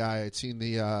 FBI guy. I'd seen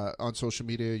on social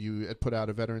media you had put out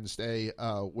a Veterans Day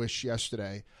wish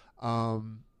yesterday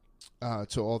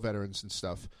to all veterans and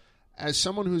stuff. As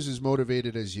someone who's as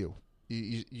motivated as you,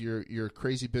 you're a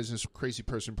crazy business, crazy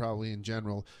person probably in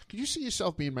general. Could you see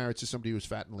yourself being married to somebody who's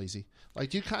fat and lazy?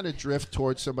 Like, do you kind of drift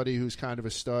towards somebody who's kind of a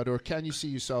stud, or can you see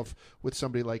yourself with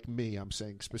somebody like me, I'm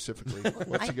saying specifically,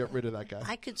 once you get rid of that guy?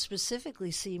 I could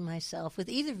specifically see myself with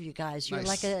either of you guys. You're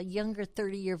Nice. like a younger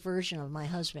 30-year version of my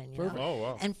husband. You know? Oh,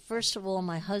 wow. And first of all,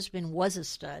 my husband was a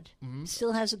stud.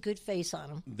 Still has a good face on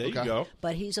him. There Okay. you go.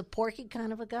 But he's a porky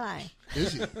kind of a guy.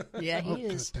 Is he? Yeah, he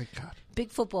is. Thank God. Big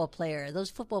football player. Those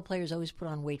football players always put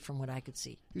on weight from what I could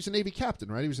see. He was a Navy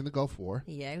captain, right? He was in the Gulf War.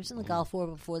 Yeah, he was in the Gulf War.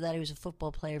 Before that, he was a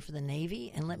football player for the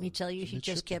Navy. And let me tell you, he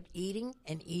just kept eating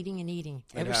and eating and eating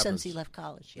ever since he left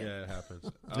college. Yeah, it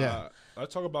happens. Yeah.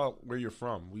 Let's talk about where you're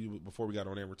from. Before we got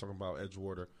on air, we're talking about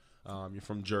Edgewater. You're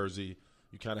from Jersey.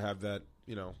 You kind of have that,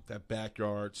 that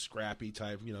backyard, scrappy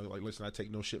type, like, listen, I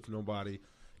take no shit from nobody.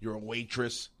 You're a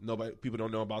waitress. People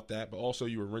don't know about that. But also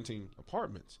you were renting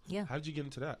apartments. Yeah. How did you get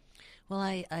into that? Well,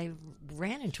 I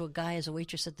ran into a guy as a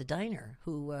waitress at the diner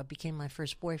who became my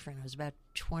first boyfriend. I was about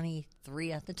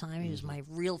 23 at the time. He was my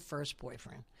real first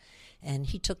boyfriend. And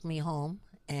he took me home,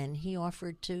 and he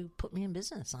offered to put me in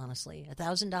business, honestly.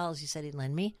 $1,000 he said he'd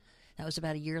lend me. That was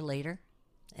about a year later.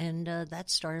 And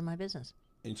that started my business.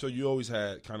 And so you always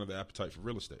had kind of the appetite for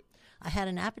real estate. I had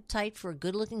an appetite for a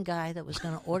good-looking guy that was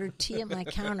going to order tea at my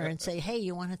counter and say, hey,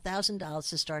 you want $1,000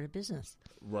 to start a business.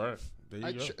 Right. There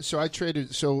you go. I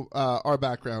traded. So our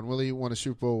background, Willie won a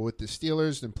Super Bowl with the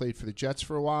Steelers and played for the Jets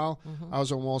for a while. I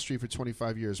was on Wall Street for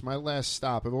 25 years. My last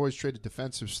stop, I've always traded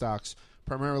defensive stocks,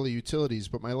 primarily utilities,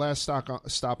 but my last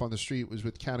stop on the street was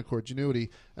with Canaccord Genuity,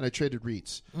 and I traded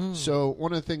REITs. So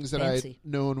one of the things that I had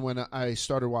known when I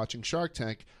started watching Shark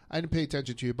Tank, I didn't pay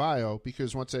attention to your bio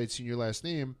because once I had seen your last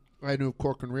name, I knew of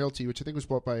Corcoran Realty, which I think was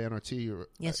bought by NRT,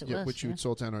 Yes, it was, which you had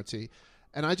sold to NRT.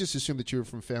 And I just assumed that you were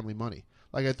from Family Money.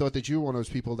 Like, I thought that you were one of those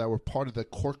people that were part of the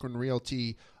Corcoran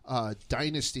Realty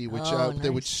dynasty,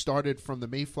 which started from the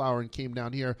Mayflower and came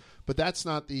down here. But that's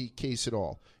not the case at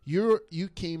all. You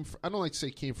came I don't like to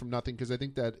say came from nothing because I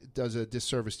think that does a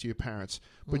disservice to your parents.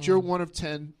 But you're one of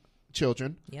 10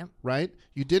 children, right?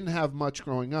 You didn't have much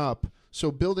growing up. So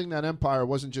building that empire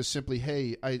wasn't just simply,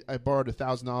 hey, I borrowed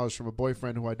 $1,000 from a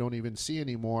boyfriend who I don't even see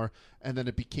anymore, and then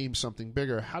it became something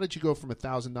bigger. How did you go from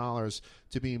 $1,000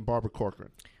 to being Barbara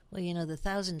Corcoran? Well, the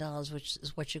 $1,000, which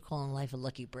is what you call in life a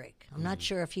lucky break. I'm not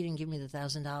sure if he didn't give me the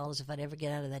 $1,000, if I'd ever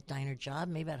get out of that diner job.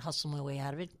 Maybe I'd hustle my way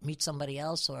out of it, meet somebody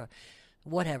else, or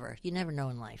whatever. You never know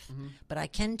in life. But I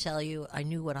can tell you, I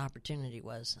knew what opportunity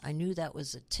was. I knew that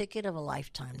was a ticket of a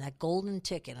lifetime, that golden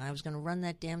ticket. And I was going to run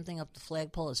that damn thing up the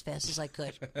flagpole as fast as I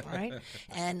could. All right?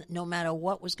 And no matter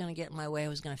what was going to get in my way, I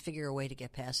was going to figure a way to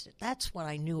get past it. That's what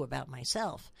I knew about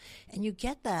myself. And you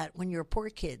get that when you're a poor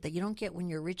kid, that you don't get when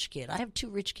you're a rich kid. I have 2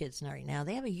 rich kids right now.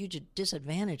 They have a huge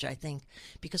disadvantage, I think,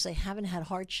 because they haven't had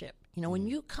hardship. When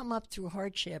you come up through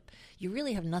hardship, you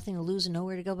really have nothing to lose and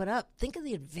nowhere to go but up. Think of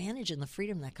the advantage and the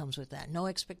freedom that comes with that. No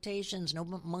expectations, no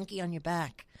monkey on your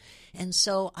back. And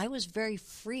so I was very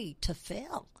free to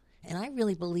fail. And I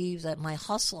really believe that my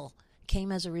hustle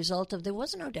came as a result of there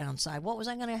was no downside. What was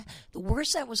I going to – the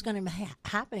worst that was going to be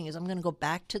happening is I'm going to go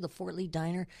back to the Fort Lee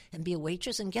Diner and be a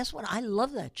waitress. And guess what? I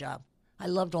love that job. I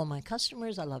loved all my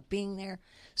customers. I loved being there.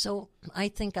 So I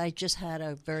think I just had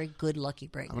a very good lucky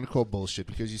break. I'm going to call bullshit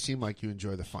because you seem like you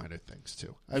enjoy the finer things,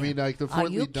 too. I mean, like the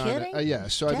Fort Lee Diner. Yeah,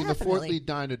 so I mean, the Fort Lee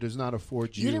Diner does not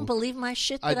afford you. You didn't believe my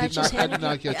shit that I just handed I did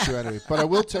not get you anyway. But I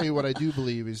will tell you what I do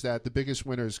believe is that the biggest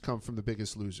winners come from the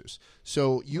biggest losers.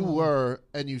 So you were,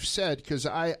 and you've said, because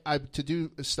I to do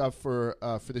stuff for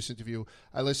this interview,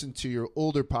 I listened to your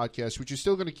older podcast, which you're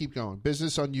still going to keep going,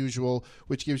 Business Unusual,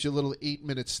 which gives you little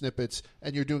 8-minute snippets,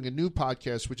 and you're doing a new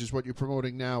podcast, which is what you're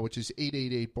promoting now, which is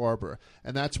 888 Barbara,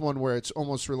 and that's one where it's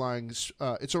almost relying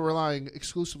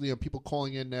exclusively on people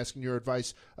calling in and asking your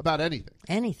advice about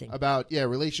anything, about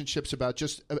relationships, about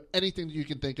just anything that you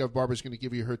can think of. Barbara's going to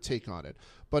give you her take on it.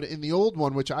 But in the old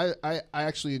one, which I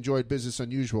actually enjoyed, Business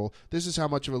Unusual, this is how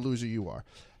much of a loser you are.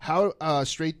 How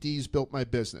Straight D's built my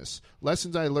business.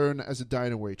 Lessons I learned as a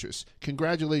diner waitress.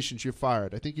 Congratulations, you're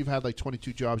fired. I think you've had like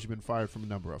 22 jobs. You've been fired from a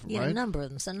number of them, right? Yeah, a number of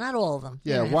them. So not all of them.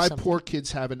 Yeah, why poor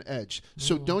kids have an edge.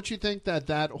 So don't you think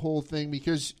that whole thing,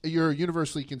 because you're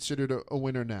universally considered a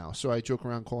winner now, so I joke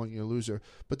around calling you a loser,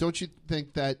 but don't you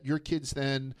think that your kids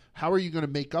then, how are you going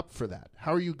to make up for that?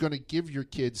 How are you going to give your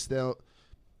kids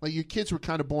like your kids were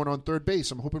kind of born on third base.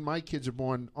 I'm hoping my kids are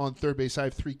born on third base. I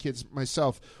have 3 kids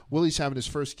myself. Willie's having his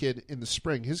first kid in the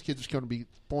spring. His kid's going to be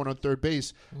born on third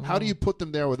base. How do you put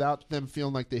them there without them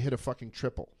feeling like they hit a fucking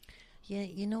triple? Yeah,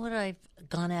 you know what I've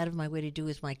gone out of my way to do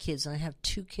with my kids? And I have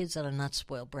 2 kids that are not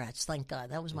spoiled brats. Thank God.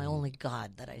 That was my only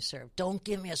God that I served. Don't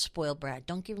give me a spoiled brat.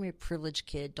 Don't give me a privileged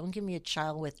kid. Don't give me a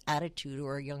child with attitude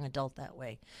or a young adult that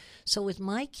way. So with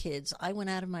my kids, I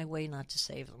went out of my way not to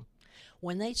save them.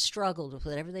 When they struggled with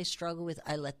whatever they struggled with,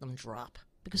 I let them drop.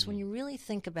 Because when you really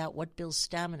think about what builds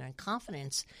stamina and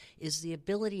confidence is the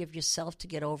ability of yourself to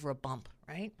get over a bump,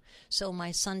 right? So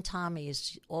my son Tommy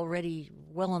is already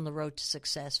well on the road to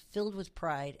success, filled with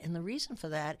pride. And the reason for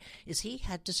that is he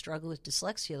had to struggle with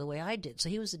dyslexia the way I did. So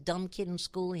he was a dumb kid in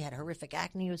school. He had horrific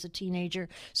acne as a teenager.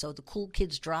 So the cool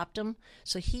kids dropped him.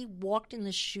 So he walked in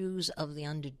the shoes of the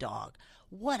underdog.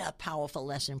 What a powerful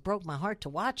lesson. Broke my heart to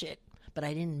watch it. But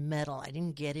I didn't meddle. I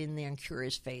didn't get in there and cure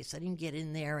his face. I didn't get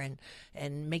in there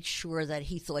and make sure that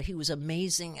he thought he was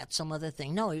amazing at some other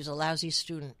thing. No, he was a lousy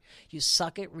student. You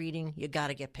suck at reading, you got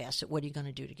to get past it. What are you going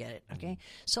to do to get it, okay?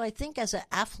 So I think as an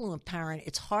affluent parent,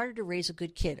 it's harder to raise a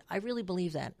good kid. I really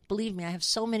believe that. Believe me, I have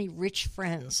so many rich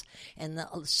friends, and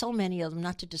so many of them,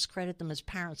 not to discredit them as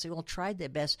parents, they all tried their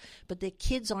best, but their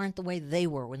kids aren't the way they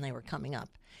were when they were coming up.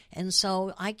 And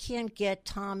so I can't get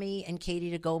Tommy and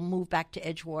Katie to go move back to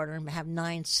Edgewater and have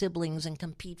 9 siblings and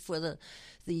compete for the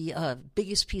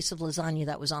biggest piece of lasagna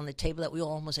that was on the table that we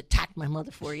all almost attacked my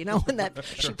mother for, when that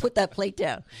she put that plate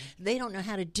down. They don't know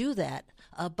how to do that.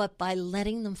 But by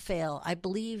letting them fail, I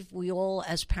believe we all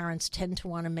as parents tend to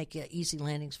want to make easy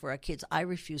landings for our kids. I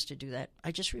refuse to do that.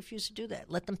 I just refuse to do that.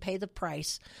 Let them pay the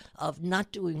price of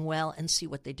not doing well and see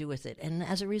what they do with it. And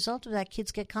as a result of that,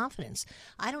 kids get confidence.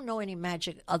 I don't know any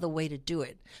magic other way to do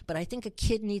it, but I think a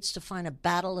kid needs to find a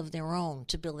battle of their own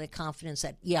to build their confidence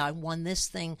that, yeah, I won this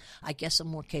thing. I guess I'm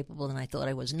more capable than I thought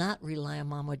I was. Not rely on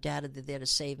mom or dad that they're there to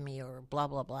save me or blah,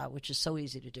 blah, blah, which is so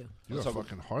easy to do. You're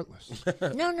fucking heartless.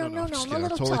 No. I'm a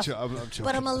little tough.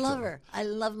 But I'm a lover. I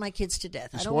love my kids to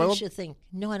death. I don't want you to think.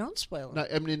 No, I don't spoil them.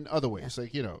 No, I mean, in other ways,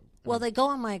 Well, they go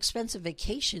on my expensive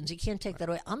vacations. You can't take that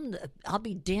away. I'll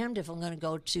be damned if I'm going to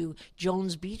go to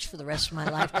Jones Beach for the rest of my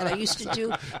life that I used to do.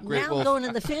 Now I'm going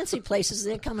to the fancy places.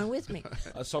 They're coming with me.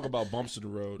 Let's talk about bumps in the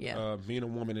road. Yeah. Being a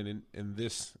woman in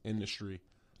this industry,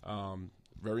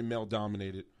 very male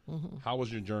dominated. Mm-hmm. How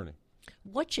was your journey?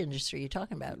 Which industry are you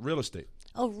talking about? Real estate.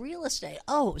 Oh, real estate.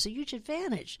 Oh, it was a huge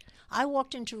advantage. I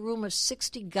walked into a room of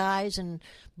 60 guys in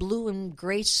blue and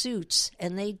gray suits,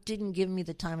 and they didn't give me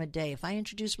the time of day. If I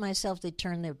introduced myself, they'd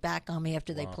turn their back on me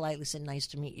after they politely said, nice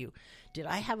to meet you. Did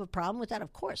I have a problem with that?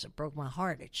 Of course. It broke my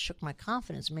heart. It shook my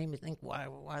confidence. It made me think, why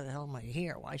the hell am I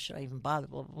here? Why should I even bother?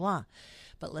 Blah, blah, blah.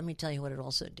 But let me tell you what it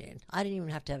also did. I didn't even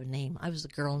have to have a name. I was the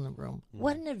girl in the room.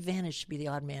 What an advantage to be the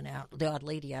odd man out, the odd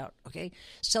lady out, okay?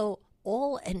 So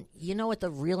and you know what the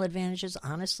real advantage is?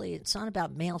 Honestly, it's not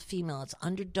about male, female. It's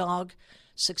underdog,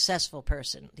 successful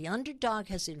person. The underdog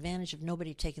has the advantage of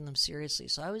nobody taking them seriously.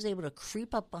 So I was able to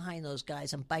creep up behind those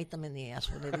guys and bite them in the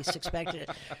ass when they least expected it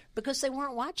because they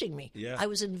weren't watching me. Yeah. I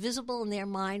was invisible in their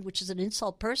mind, which is an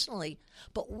insult personally.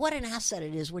 But what an asset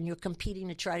it is when you're competing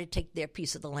to try to take their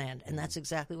piece of the land. And that's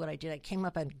exactly what I did. I came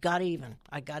up and got even.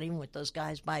 I got even with those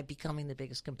guys by becoming the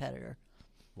biggest competitor.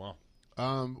 Wow.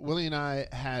 Willie and I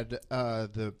had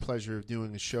the pleasure of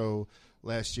doing a show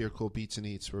last year called Beats and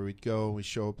Eats, where we'd go and we'd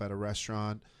show up at a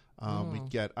restaurant. I'd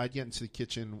get into the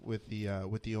kitchen with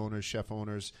the owners, chef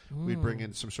owners. We'd bring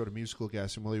in some sort of musical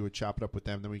guests, and Willie would chop it up with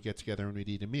them. Then we'd get together and we'd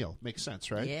eat a meal. Makes sense,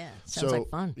 right? Yeah, sounds like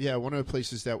fun. Yeah, one of the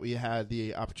places that we had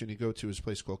the opportunity to go to is a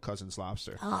place called Cousins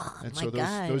Lobster. And so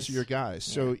those are your guys.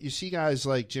 Yeah. So you see guys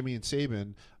like Jimmy and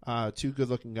Sabin, 2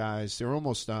 good-looking guys. They're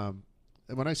almost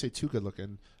when I say 2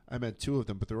 good-looking, I meant 2 of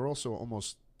them, but they're also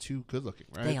almost too good looking,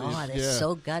 right? They are. They're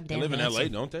so goddamn They live in handsome. LA,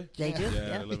 don't they? They do.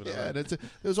 Yeah, they live in LA. And it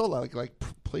was all like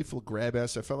playful grab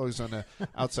ass. I felt like I was on the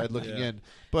outside looking in.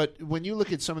 But when you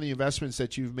look at some of the investments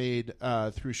that you've made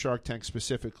through Shark Tank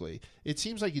specifically, it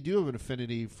seems like you do have an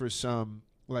affinity for some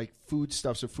like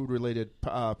foodstuffs or food-related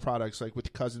products, like with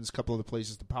the Cousins, a couple of the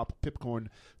places, the Pipcorn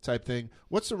type thing.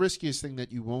 What's the riskiest thing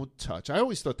that you won't touch? I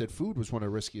always thought that food was one of the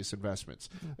riskiest investments,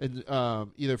 in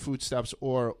either foodstuffs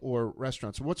or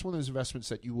restaurants. What's one of those investments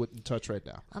that you wouldn't touch right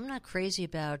now? I'm not crazy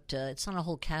about, it's not a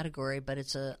whole category, but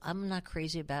I'm not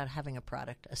crazy about having a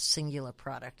product, a singular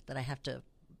product that I have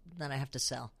to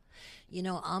sell. You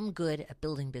know, I'm good at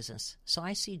building business. So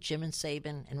I see Jim and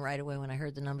Sabin, and right away when I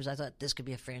heard the numbers, I thought this could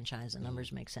be a franchise. The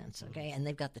numbers make sense, okay? And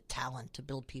they've got the talent to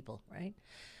build people, right?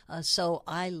 So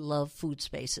I love food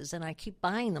spaces, and I keep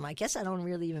buying them. I guess I don't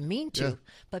really even mean to,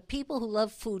 but people who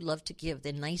love food love to give.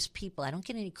 They're nice people. I don't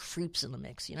get any creeps in the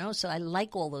mix, you know? So I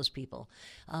like all those people,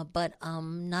 but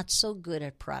I'm not so good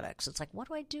at products. It's like, what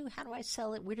do I do? How do I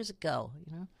sell it? Where does it go,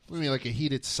 you know? What do you mean, like a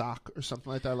heated sock or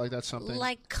something like that? Like that's something?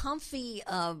 Like comfy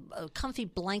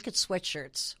blanket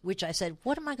sweatshirts, which I said,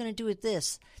 what am I going to do with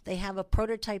this? They have a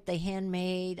prototype they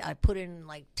handmade. I put in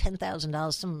like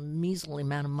 $10,000, some measly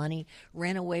amount of money,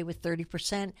 ran away with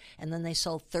 30%, and then they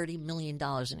sold $30 million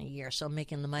in a year. So I'm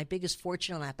making my biggest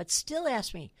fortune on that. But still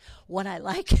ask me what I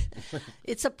like.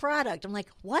 It's a product. I'm like,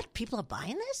 what? People are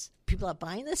buying this? people are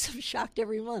buying this? I'm shocked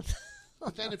every month.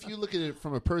 But then if you look at it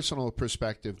from a personal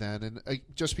perspective then, and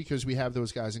just because we have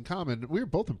those guys in common, we were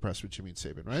both impressed with Jimmy and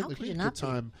Saban, right? How Like could we you had a not good be?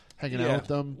 time hanging out with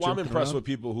them. Well, I'm joking impressed around. with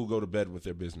people who go to bed with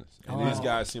their business. And these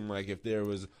guys seem like if there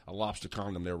was a lobster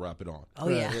condom, they'll wrap it on. Oh,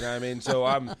 yeah. You know what I mean? So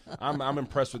I'm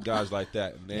impressed with guys like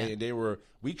that. And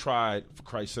we tried, for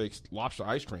Christ's sakes, lobster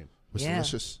ice cream. It was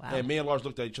delicious. Wow. And me and Lars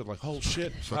looked at each other like, "Oh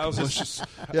shit! How's this? Delicious.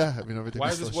 Yeah, I mean everything. Why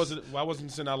was delicious. wasn't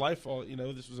this in our life?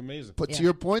 This was amazing." But to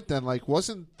your point, then, like,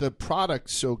 wasn't the product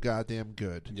so goddamn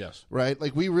good? Yes. Right.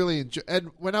 Like, we really enjoy,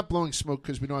 and we're not blowing smoke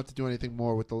because we don't have to do anything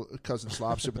more with the Cousins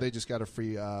Lobster, but they just got a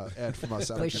free ad from us.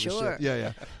 I don't For give a sure.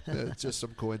 shit. Yeah. Just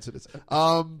some coincidence.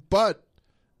 But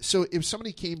so if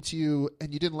somebody came to you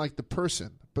and you didn't like the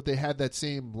person, but they had that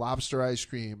same lobster ice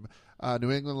cream.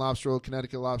 New England lobster roll,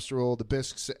 Connecticut lobster roll, the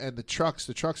bisques, and the trucks.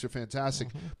 The trucks are fantastic,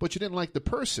 but you didn't like the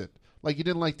person. Like you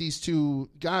didn't like these two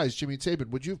guys, Jimmy and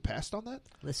Saban. Would you have passed on that?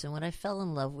 Listen, what I fell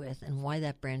in love with and why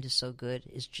that brand is so good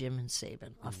is Jim and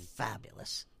Saban are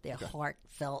fabulous. Their heart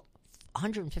felt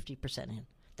 150% in.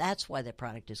 That's why their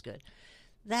product is good.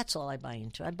 That's all I buy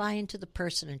into. I buy into the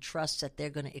person and trust that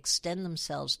they're going to extend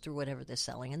themselves through whatever they're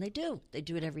selling, and they do. They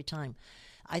do it every time.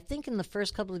 I think in the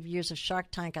first couple of years of Shark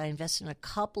Tank, I invested in a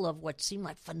couple of what seemed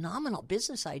like phenomenal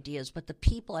business ideas, but the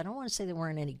people, I don't want to say they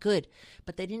weren't any good,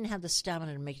 but they didn't have the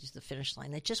stamina to make it to the finish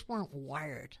line. They just weren't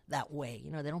wired that way.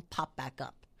 They don't pop back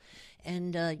up.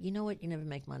 And you know what? You never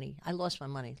make money. I lost my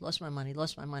money.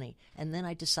 And then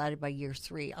I decided by year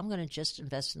 3, I'm going to just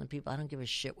invest in the people. I don't give a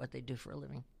shit what they do for a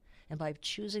living. And by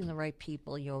choosing the right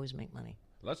people, you always make money.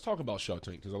 Let's talk about Shark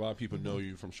Tank because a lot of people know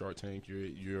you from Shark Tank.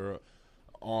 You're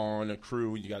on a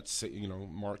crew. You got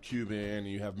Mark Cuban, and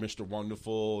you have Mr.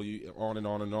 Wonderful. On and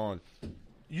on and on.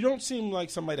 You don't seem like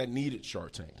somebody that needed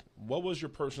Shark Tank. What was your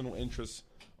personal interest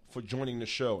for joining the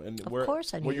show? And Of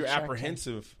course I were needed you Shark Tank.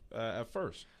 apprehensive at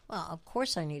first? Well, of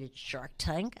course I needed Shark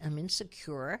Tank. I'm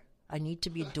insecure. I need to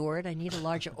be adored. I need a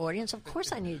larger audience. Of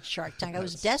course I needed Shark Tank. I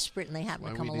was desperate, and they happened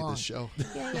to come we need along. this show.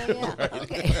 Yeah.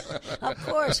 Okay. Of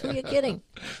course. Who are you kidding?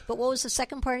 But what was the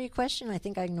second part of your question? I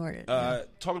think I ignored it.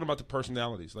 Talking about the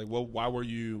personalities, like, why were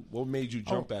you? What made you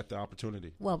jump at the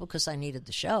opportunity? Well, because I needed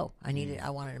the show. I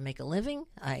wanted to make a living.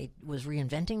 I was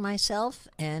reinventing myself,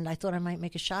 and I thought I might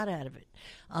make a shot out of it.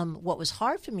 What was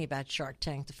hard for me about Shark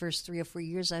Tank, the first 3 or 4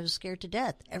 years, I was scared to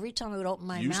death. Every time I would open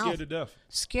my mouth. You scared to death?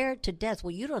 Scared to death.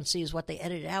 What you don't see is what they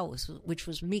edited out, which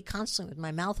was me constantly with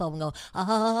my mouth open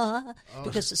going,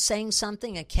 because saying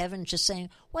something and Kevin just saying,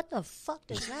 what the fuck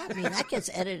does that mean? That gets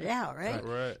edited out, right?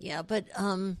 Right. Yeah, but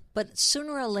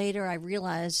sooner or later I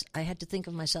realized I had to think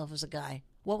of myself as a guy.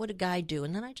 What would a guy do?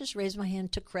 And then I just raised my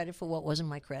hand, took credit for what wasn't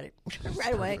my credit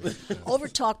right away.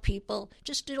 Overtalked people,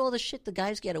 just did all the shit the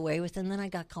guys get away with, and then I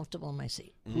got comfortable in my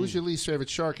seat. Who's your least favorite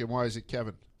shark, and why is it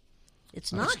Kevin?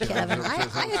 It's not Kevin.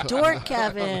 I adore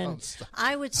Kevin.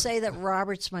 I would say that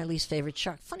Robert's my least favorite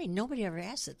shark. Funny, nobody ever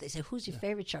asked it. They say, who's your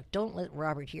favorite shark? Don't let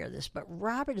Robert hear this. But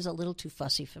Robert is a little too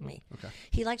fussy for me. Okay.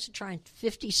 He likes to try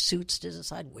 50 suits to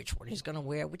decide which one he's going to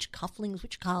wear, which cufflinks,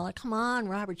 which collar. Come on,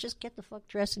 Robert, just get the fuck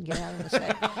dressed and get out of the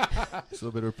set. It's a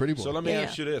little bit of a pretty boy. So let me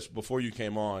ask you this. Before you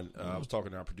came on, I was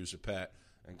talking to our producer, Pat,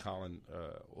 and Colin,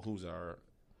 who's our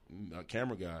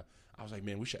camera guy. I was like,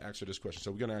 man, we should ask her this question. So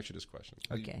we're going to ask you this question.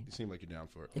 Okay. You seem like you're down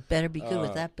for it. It better be good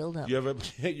with that build-up. You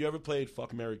ever played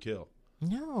Fuck, Marry, Kill?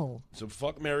 No. So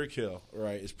Fuck, Marry, Kill,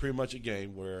 right, is pretty much a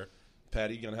game where,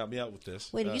 Patty, you're going to help me out with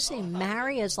this. Wait, did you say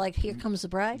marry as like Here Comes the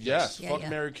Bride? Yes, Fuck,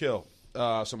 Marry, Kill.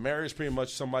 So marry is pretty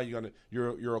much somebody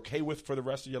you're okay with for the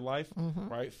rest of your life,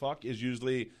 right? Fuck is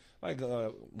usually like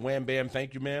wham, bam,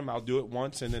 thank you, ma'am. I'll do it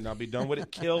once and then I'll be done with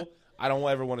it. Kill, I don't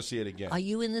ever want to see it again. Are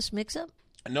you in this mix-up?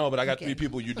 No, but I got 3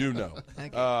 people you do know.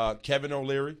 Okay. Kevin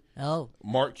O'Leary. Oh.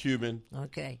 Mark Cuban.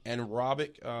 Okay. And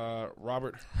Robert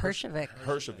Hershovic.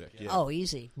 Yeah. Oh,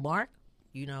 easy. Mark?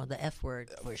 You know, the F word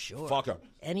for sure. Fuck him.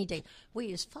 Any day.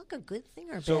 Wait, is fuck a good thing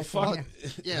or a So bad fuck.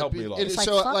 thing? Help me, Lars. It's like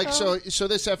so fuck so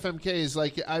this FMK is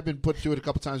like I've been put through it a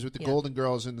couple times with the Golden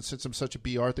Girls, and since I'm such a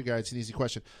B. Arthur guy, it's an easy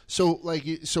question. So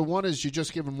one is you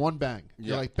just give him one bang.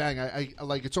 You're like bang. I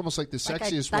like it's almost like the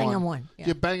sexiest bang one. him one. Yeah.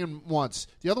 You're banging once.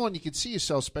 The other one you could see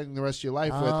yourself spending the rest of your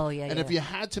life with. Oh, yeah, and if you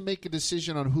had to make a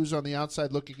decision on who's on the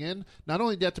outside looking in, not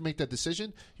only do you have to make that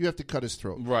decision, you have to cut his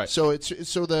throat. Right. So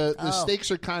the stakes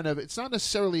are kind of it's not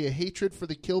necessarily a hatred for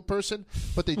the kill person,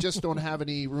 but they just don't have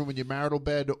any room in your marital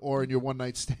bed or in your one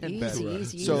night stand bed.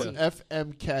 Easy. So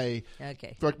FMK.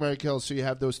 Okay. Fuck, Marry, Kill. So you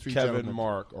have those 3 Kevin, gentlemen.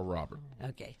 Mark, or Robert.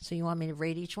 Okay. So you want me to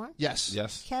rate each one? Yes.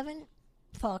 Yes. Kevin,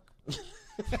 fuck.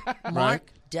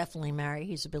 Mark, definitely marry.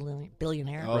 He's a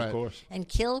billionaire. Oh, of course. And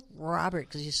kill Robert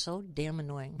because he's so damn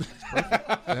annoying.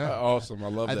 Awesome. I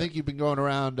love that. I think you've been going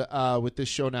around with this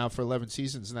show now for 11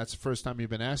 seasons, and that's the first time you've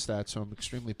been asked that, so I'm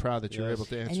extremely proud that you were able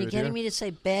to answer And you're it getting here. me to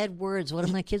say bad words. What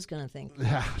are my kids going to think?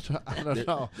 I don't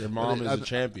know. Their mom is a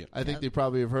champion. I think they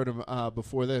probably have heard him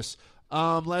before this.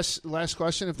 Last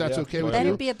question, if that's okay with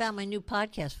Better you. be about my new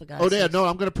podcast, for God's Oh, yeah, sake. no,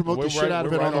 I'm going to promote the shit out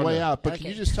of it on the way out. But Okay.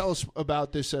 can you just tell us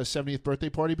about this 70th birthday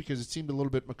party? Because it seemed a little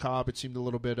bit macabre. It seemed a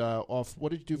little bit off.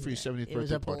 What did you do for your 70th birthday It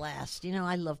was a party? blast. You know,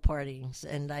 I love parties,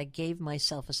 and I gave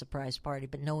myself a surprise party,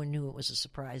 but no one knew it was a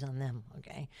surprise on them,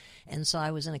 okay? And so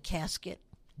I was in a casket,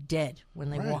 dead,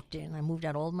 when they walked in. I moved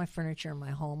out all of my furniture in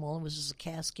my home. All it was a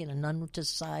casket, a nun to the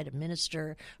side, a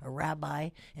minister, a rabbi,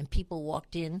 and people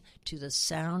walked in to the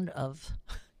sound of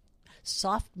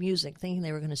soft music, thinking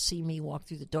they were going to see me walk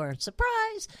through the door and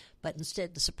surprise, but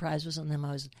instead the surprise was on them.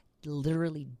 I was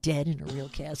literally dead in a real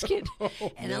casket,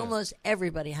 and almost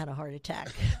everybody had a heart attack.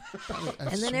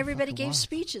 And then everybody gave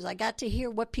speeches. I got to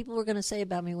hear what people were going to say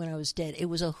about me when I was dead. It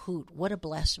was a hoot. What a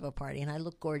blast of a party. And I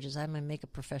look gorgeous. I have my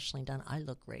makeup professionally done. I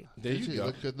look great. There you go.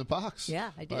 look good in the box.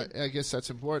 Yeah, I did. I guess that's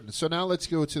important. So now let's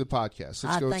go to the podcast.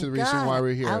 Let's go thank to the reason God. why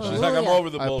we're here. Hallelujah. She's like, I'm over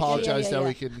the I bullshit. apologize that Yeah.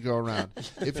 we can go around.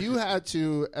 If you had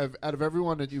to, out of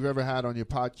everyone that you've ever had on your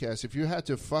podcast, if you had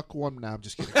to fuck one, now I'm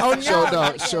just kidding. Oh,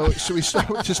 no. So should we start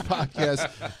with this podcast?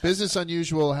 Business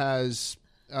Unusual has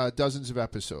dozens of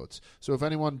episodes. So if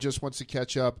anyone just wants to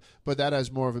catch up, but that has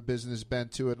more of a business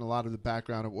bent to it and a lot of the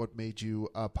background of what made you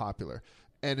popular.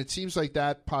 And it seems like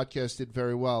that podcast did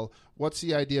very well. What's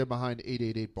the idea behind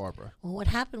 888 Barbara? Well, what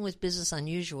happened with Business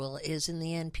Unusual is in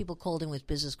the end, people called in with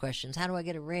business questions. How do I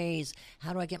get a raise?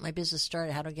 How do I get my business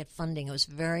started? How do I get funding? It was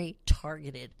very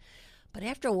targeted. But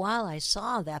after a while, I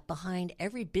saw that behind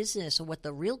every business, or what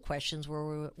the real questions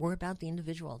were about the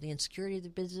individual, the insecurity of the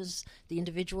business, the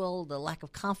individual, the lack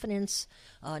of confidence,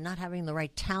 not having the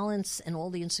right talents, and all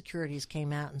the insecurities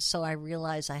came out. And so I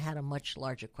realized I had a much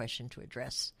larger question to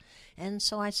address. And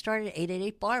so I started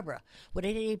 888 Barbara. What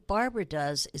 888 Barbara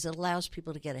does is it allows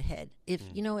people to get ahead. If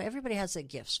you know, everybody has their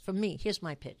gifts. For me, here's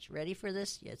my pitch. Ready for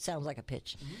this? Yeah, it sounds like a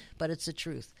pitch, but it's the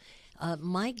truth.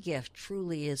 My gift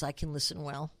truly is I can listen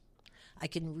well. I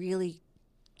can really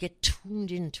get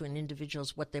tuned into an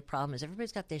individual's what their problem is.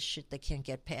 Everybody's got their shit they can't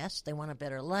get past. They want a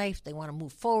better life. They want to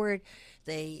move forward.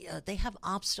 They have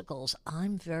obstacles.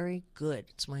 I'm very good.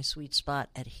 It's my sweet spot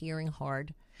at hearing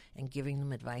hard and giving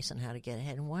them advice on how to get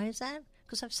ahead. And why is that?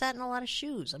 Because I've sat in a lot of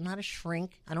shoes. I'm not a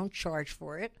shrink. I don't charge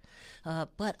for it.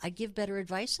 But I give better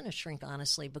advice than a shrink,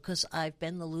 honestly, because I've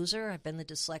been the loser. I've been the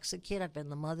dyslexic kid. I've been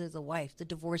the mother, the wife, the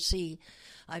divorcee.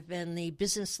 I've been the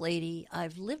business lady.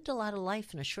 I've lived a lot of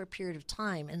life in a short period of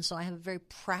time. And so I have a very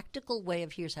practical way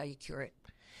of here's how you cure it.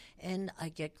 And I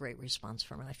get great response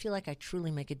from it. I feel like I truly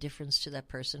make a difference to that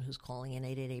person who's calling in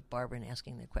 888 Barbara and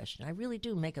asking their question. I really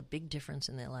do make a big difference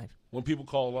in their life. When people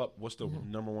call up, what's the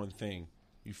number one thing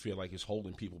you feel like is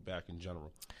holding people back in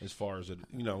general, as far as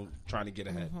trying to get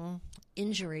ahead?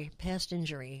 Injury, past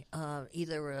injury,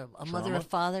 either a mother or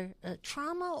father,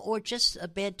 trauma, or just a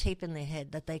bad tape in their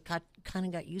head that they kind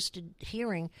of got used to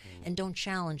hearing and don't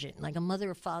challenge it. Like a mother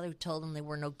or father who told them they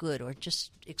were no good, or just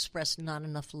expressed not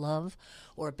enough love,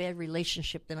 or a bad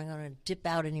relationship, they're not going to dip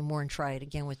out anymore and try it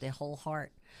again with their whole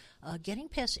heart. Getting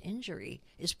past injury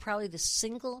is probably the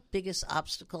single biggest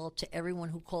obstacle to everyone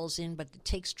who calls in, but it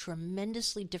takes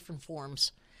tremendously different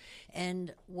forms.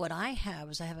 And what I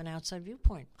have is I have an outside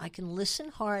viewpoint. I can listen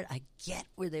hard. I get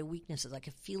where their weakness is. I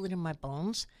can feel it in my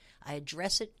bones. I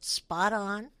address it spot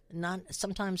on, not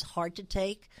sometimes hard to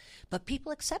take, but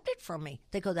people accept it from me.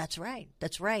 They go, that's right,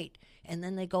 that's right. And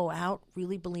then they go out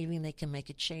really believing they can make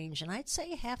a change. And I'd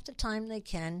say half the time they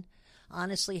can.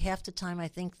 Honestly, half the time I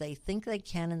think they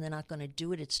can and they're not going to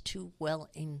do it. It's too well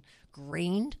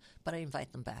ingrained, but I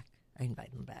invite them back.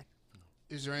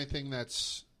 Is there anything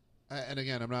that's, and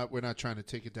again, we're not trying to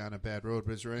take it down a bad road,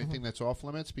 but is there anything that's off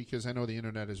limits? Because I know the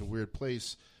internet is a weird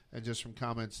place, and just from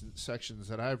comments and sections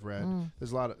that I've read,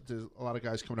 there's a lot of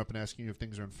guys coming up and asking you if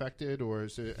things are infected, or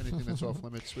is there anything that's off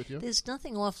limits with you? There's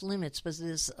nothing off limits, but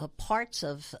there's parts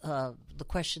of the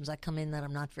questions that come in that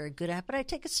I'm not very good at, but I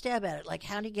take a stab at it. Like,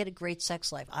 how do you get a great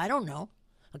sex life? I don't know.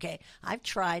 Okay, I've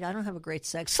tried. I don't have a great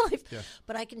sex life,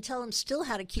 but I can tell them still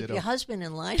how to keep your husband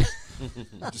in line.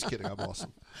 I'm just kidding. I'm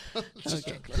awesome.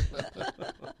 Okay.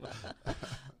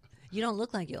 You don't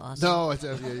look like you're awesome. No, it's,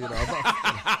 I'm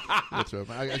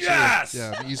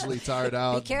easily tired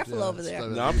out. Be careful over there.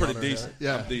 No, I'm pretty decent.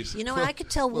 Yeah. I'm decent. You know, I could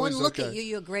tell one he's look okay. at you,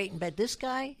 you're great in bed. This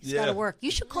guy, he's got to work. You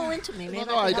should call into me. Maybe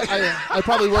No, I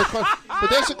probably work hard. But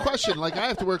there's a question. Like, I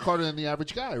have to work harder than the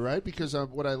average guy, right? Because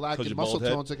what I lack in your muscle bald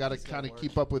head? tones, I got to kind of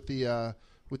keep up with the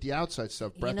outside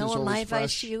stuff. Breath You know is what always my advice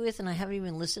fresh. to you is, and I haven't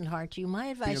even listened hard to you. My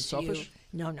advice to you, selfish?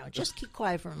 no, just keep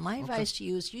quiet for a minute. My advice to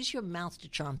you is use your mouth to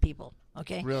charm people.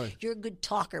 Okay, Really? You're a good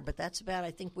talker, but that's about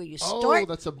I think where you Oh, start.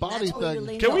 that's a and body that's where you thing.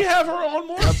 lean Can we off. have her on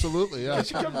more? Absolutely, yeah.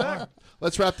 She come back.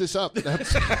 Let's wrap this up.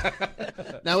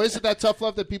 Now, is it that tough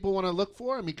love that people want to look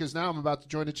for? I mean, because now I'm about to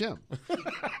join a gym.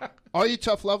 Are you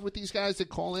tough love with these guys that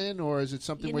call in, or is it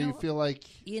something You where you know- feel like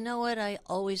You know what? I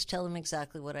always tell them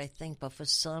exactly what I think, but for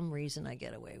some reason I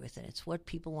get away with it. It's what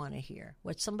people want to hear.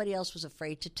 What somebody else was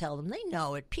afraid to tell them. They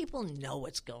know it. People know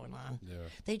what's going on. Yeah.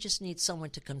 They just need someone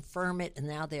to confirm it, and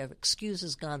now their excuse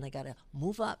is gone. They got to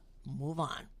move up, move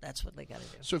on. That's what they got to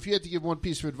do. So if you had to give one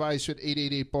piece of advice at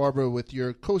 888-BARBARA with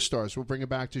your co-stars, we'll bring it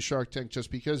back to Shark Tank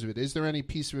just because of it. Is there any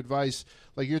piece of advice,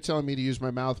 like you're telling me to use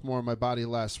my mouth more and my body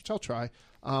less, which I'll try.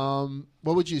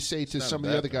 What would you say to not some a of the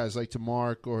bad other thing. guys, like to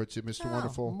Mark or to Mr. No,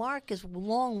 Wonderful? Mark is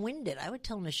long-winded. I would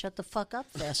tell him to shut the fuck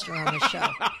up faster on the show.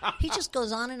 He just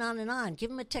goes on and on and on.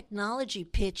 Give him a technology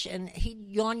pitch, and he'd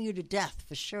yawn you to death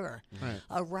for sure. Right.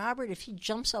 Robert, if he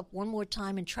jumps up one more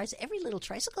time and tries every little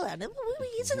tricycle out,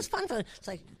 it's fun. It's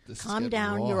like, This is calm getting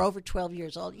down. raw. You're over 12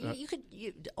 years old.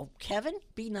 Kevin,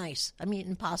 be nice. I mean,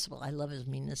 impossible. I love his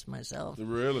meanness myself.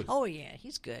 Really? Oh yeah,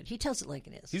 he's good. He tells it like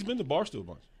it is. He's been to Barstool a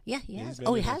bunch. Yeah, he has. been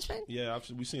Oh, he in- has been. Yeah,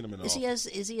 we've seen him in the Is office.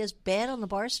 he as bad on the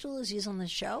bar stool as he is on the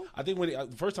show? I think the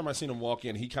first time I seen him walk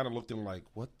in, he kind of looked in like,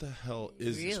 "What the hell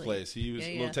is this Really? place?" He was Yeah,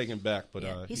 a little yeah. taken back, but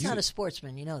Yeah. He's not a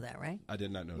sportsman. You know that, right? I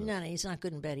did not know that. No, he's not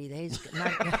good in bed either. He's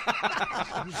not,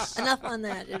 enough on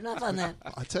that. Enough on that.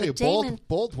 I tell you, But Damon-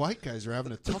 bald white guys are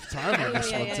having a tough time on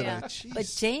this one today. yeah. Jeez.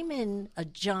 But Damon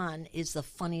John is the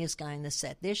funniest guy in the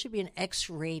set. There should be an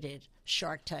X-rated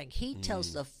Shark Tank. He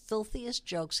tells the filthiest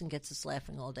jokes and gets us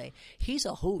laughing all day. He's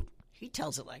a hoot. He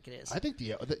tells it like it is. I think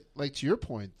like to your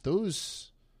point, those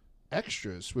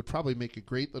extras would probably make a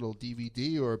great little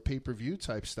DVD or pay-per-view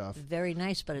type stuff. Very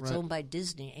nice, but it's owned by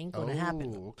Disney. Ain't going to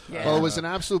happen. Okay. Well, it was an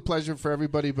absolute pleasure for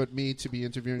everybody but me to be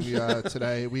interviewing you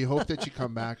today. We hope that you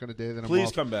come back on a day that I'm Please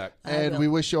off. come back. And will. we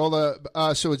wish you all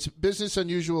the. So it's Business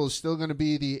Unusual is still going to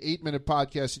be the 8-minute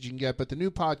podcast that you can get, but the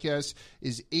new podcast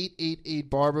is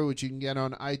 888-BARBARA, which you can get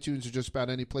on iTunes or just about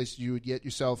any place you would get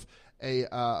yourself a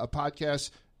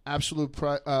podcast. Absolute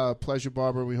pleasure,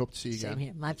 Barbara. We hope to see you Same again.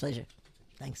 here. My pleasure.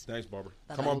 Thanks. Thanks, Barbara.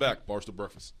 Bye-bye. Come on back, Barstool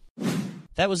Breakfast.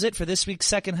 That was it for this week's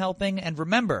Second Helping. And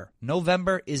remember,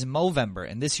 November is Movember,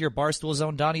 and this year Barstool's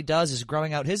own Donnie Does is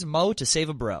growing out his Mo to save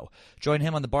a bro. Join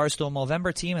him on the Barstool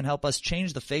Movember team and help us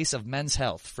change the face of men's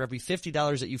health. For every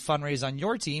 $50 that you fundraise on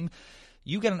your team,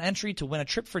 you get an entry to win a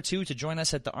trip for two to join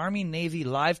us at the Army-Navy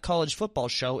Live College Football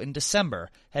Show in December.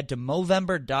 Head to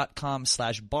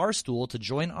Movember.com/Barstool to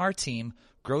join our team,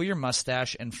 grow your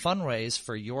mustache, and fundraise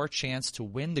for your chance to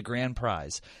win the grand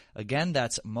prize. Again,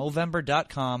 that's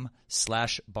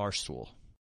Movember.com/Barstool.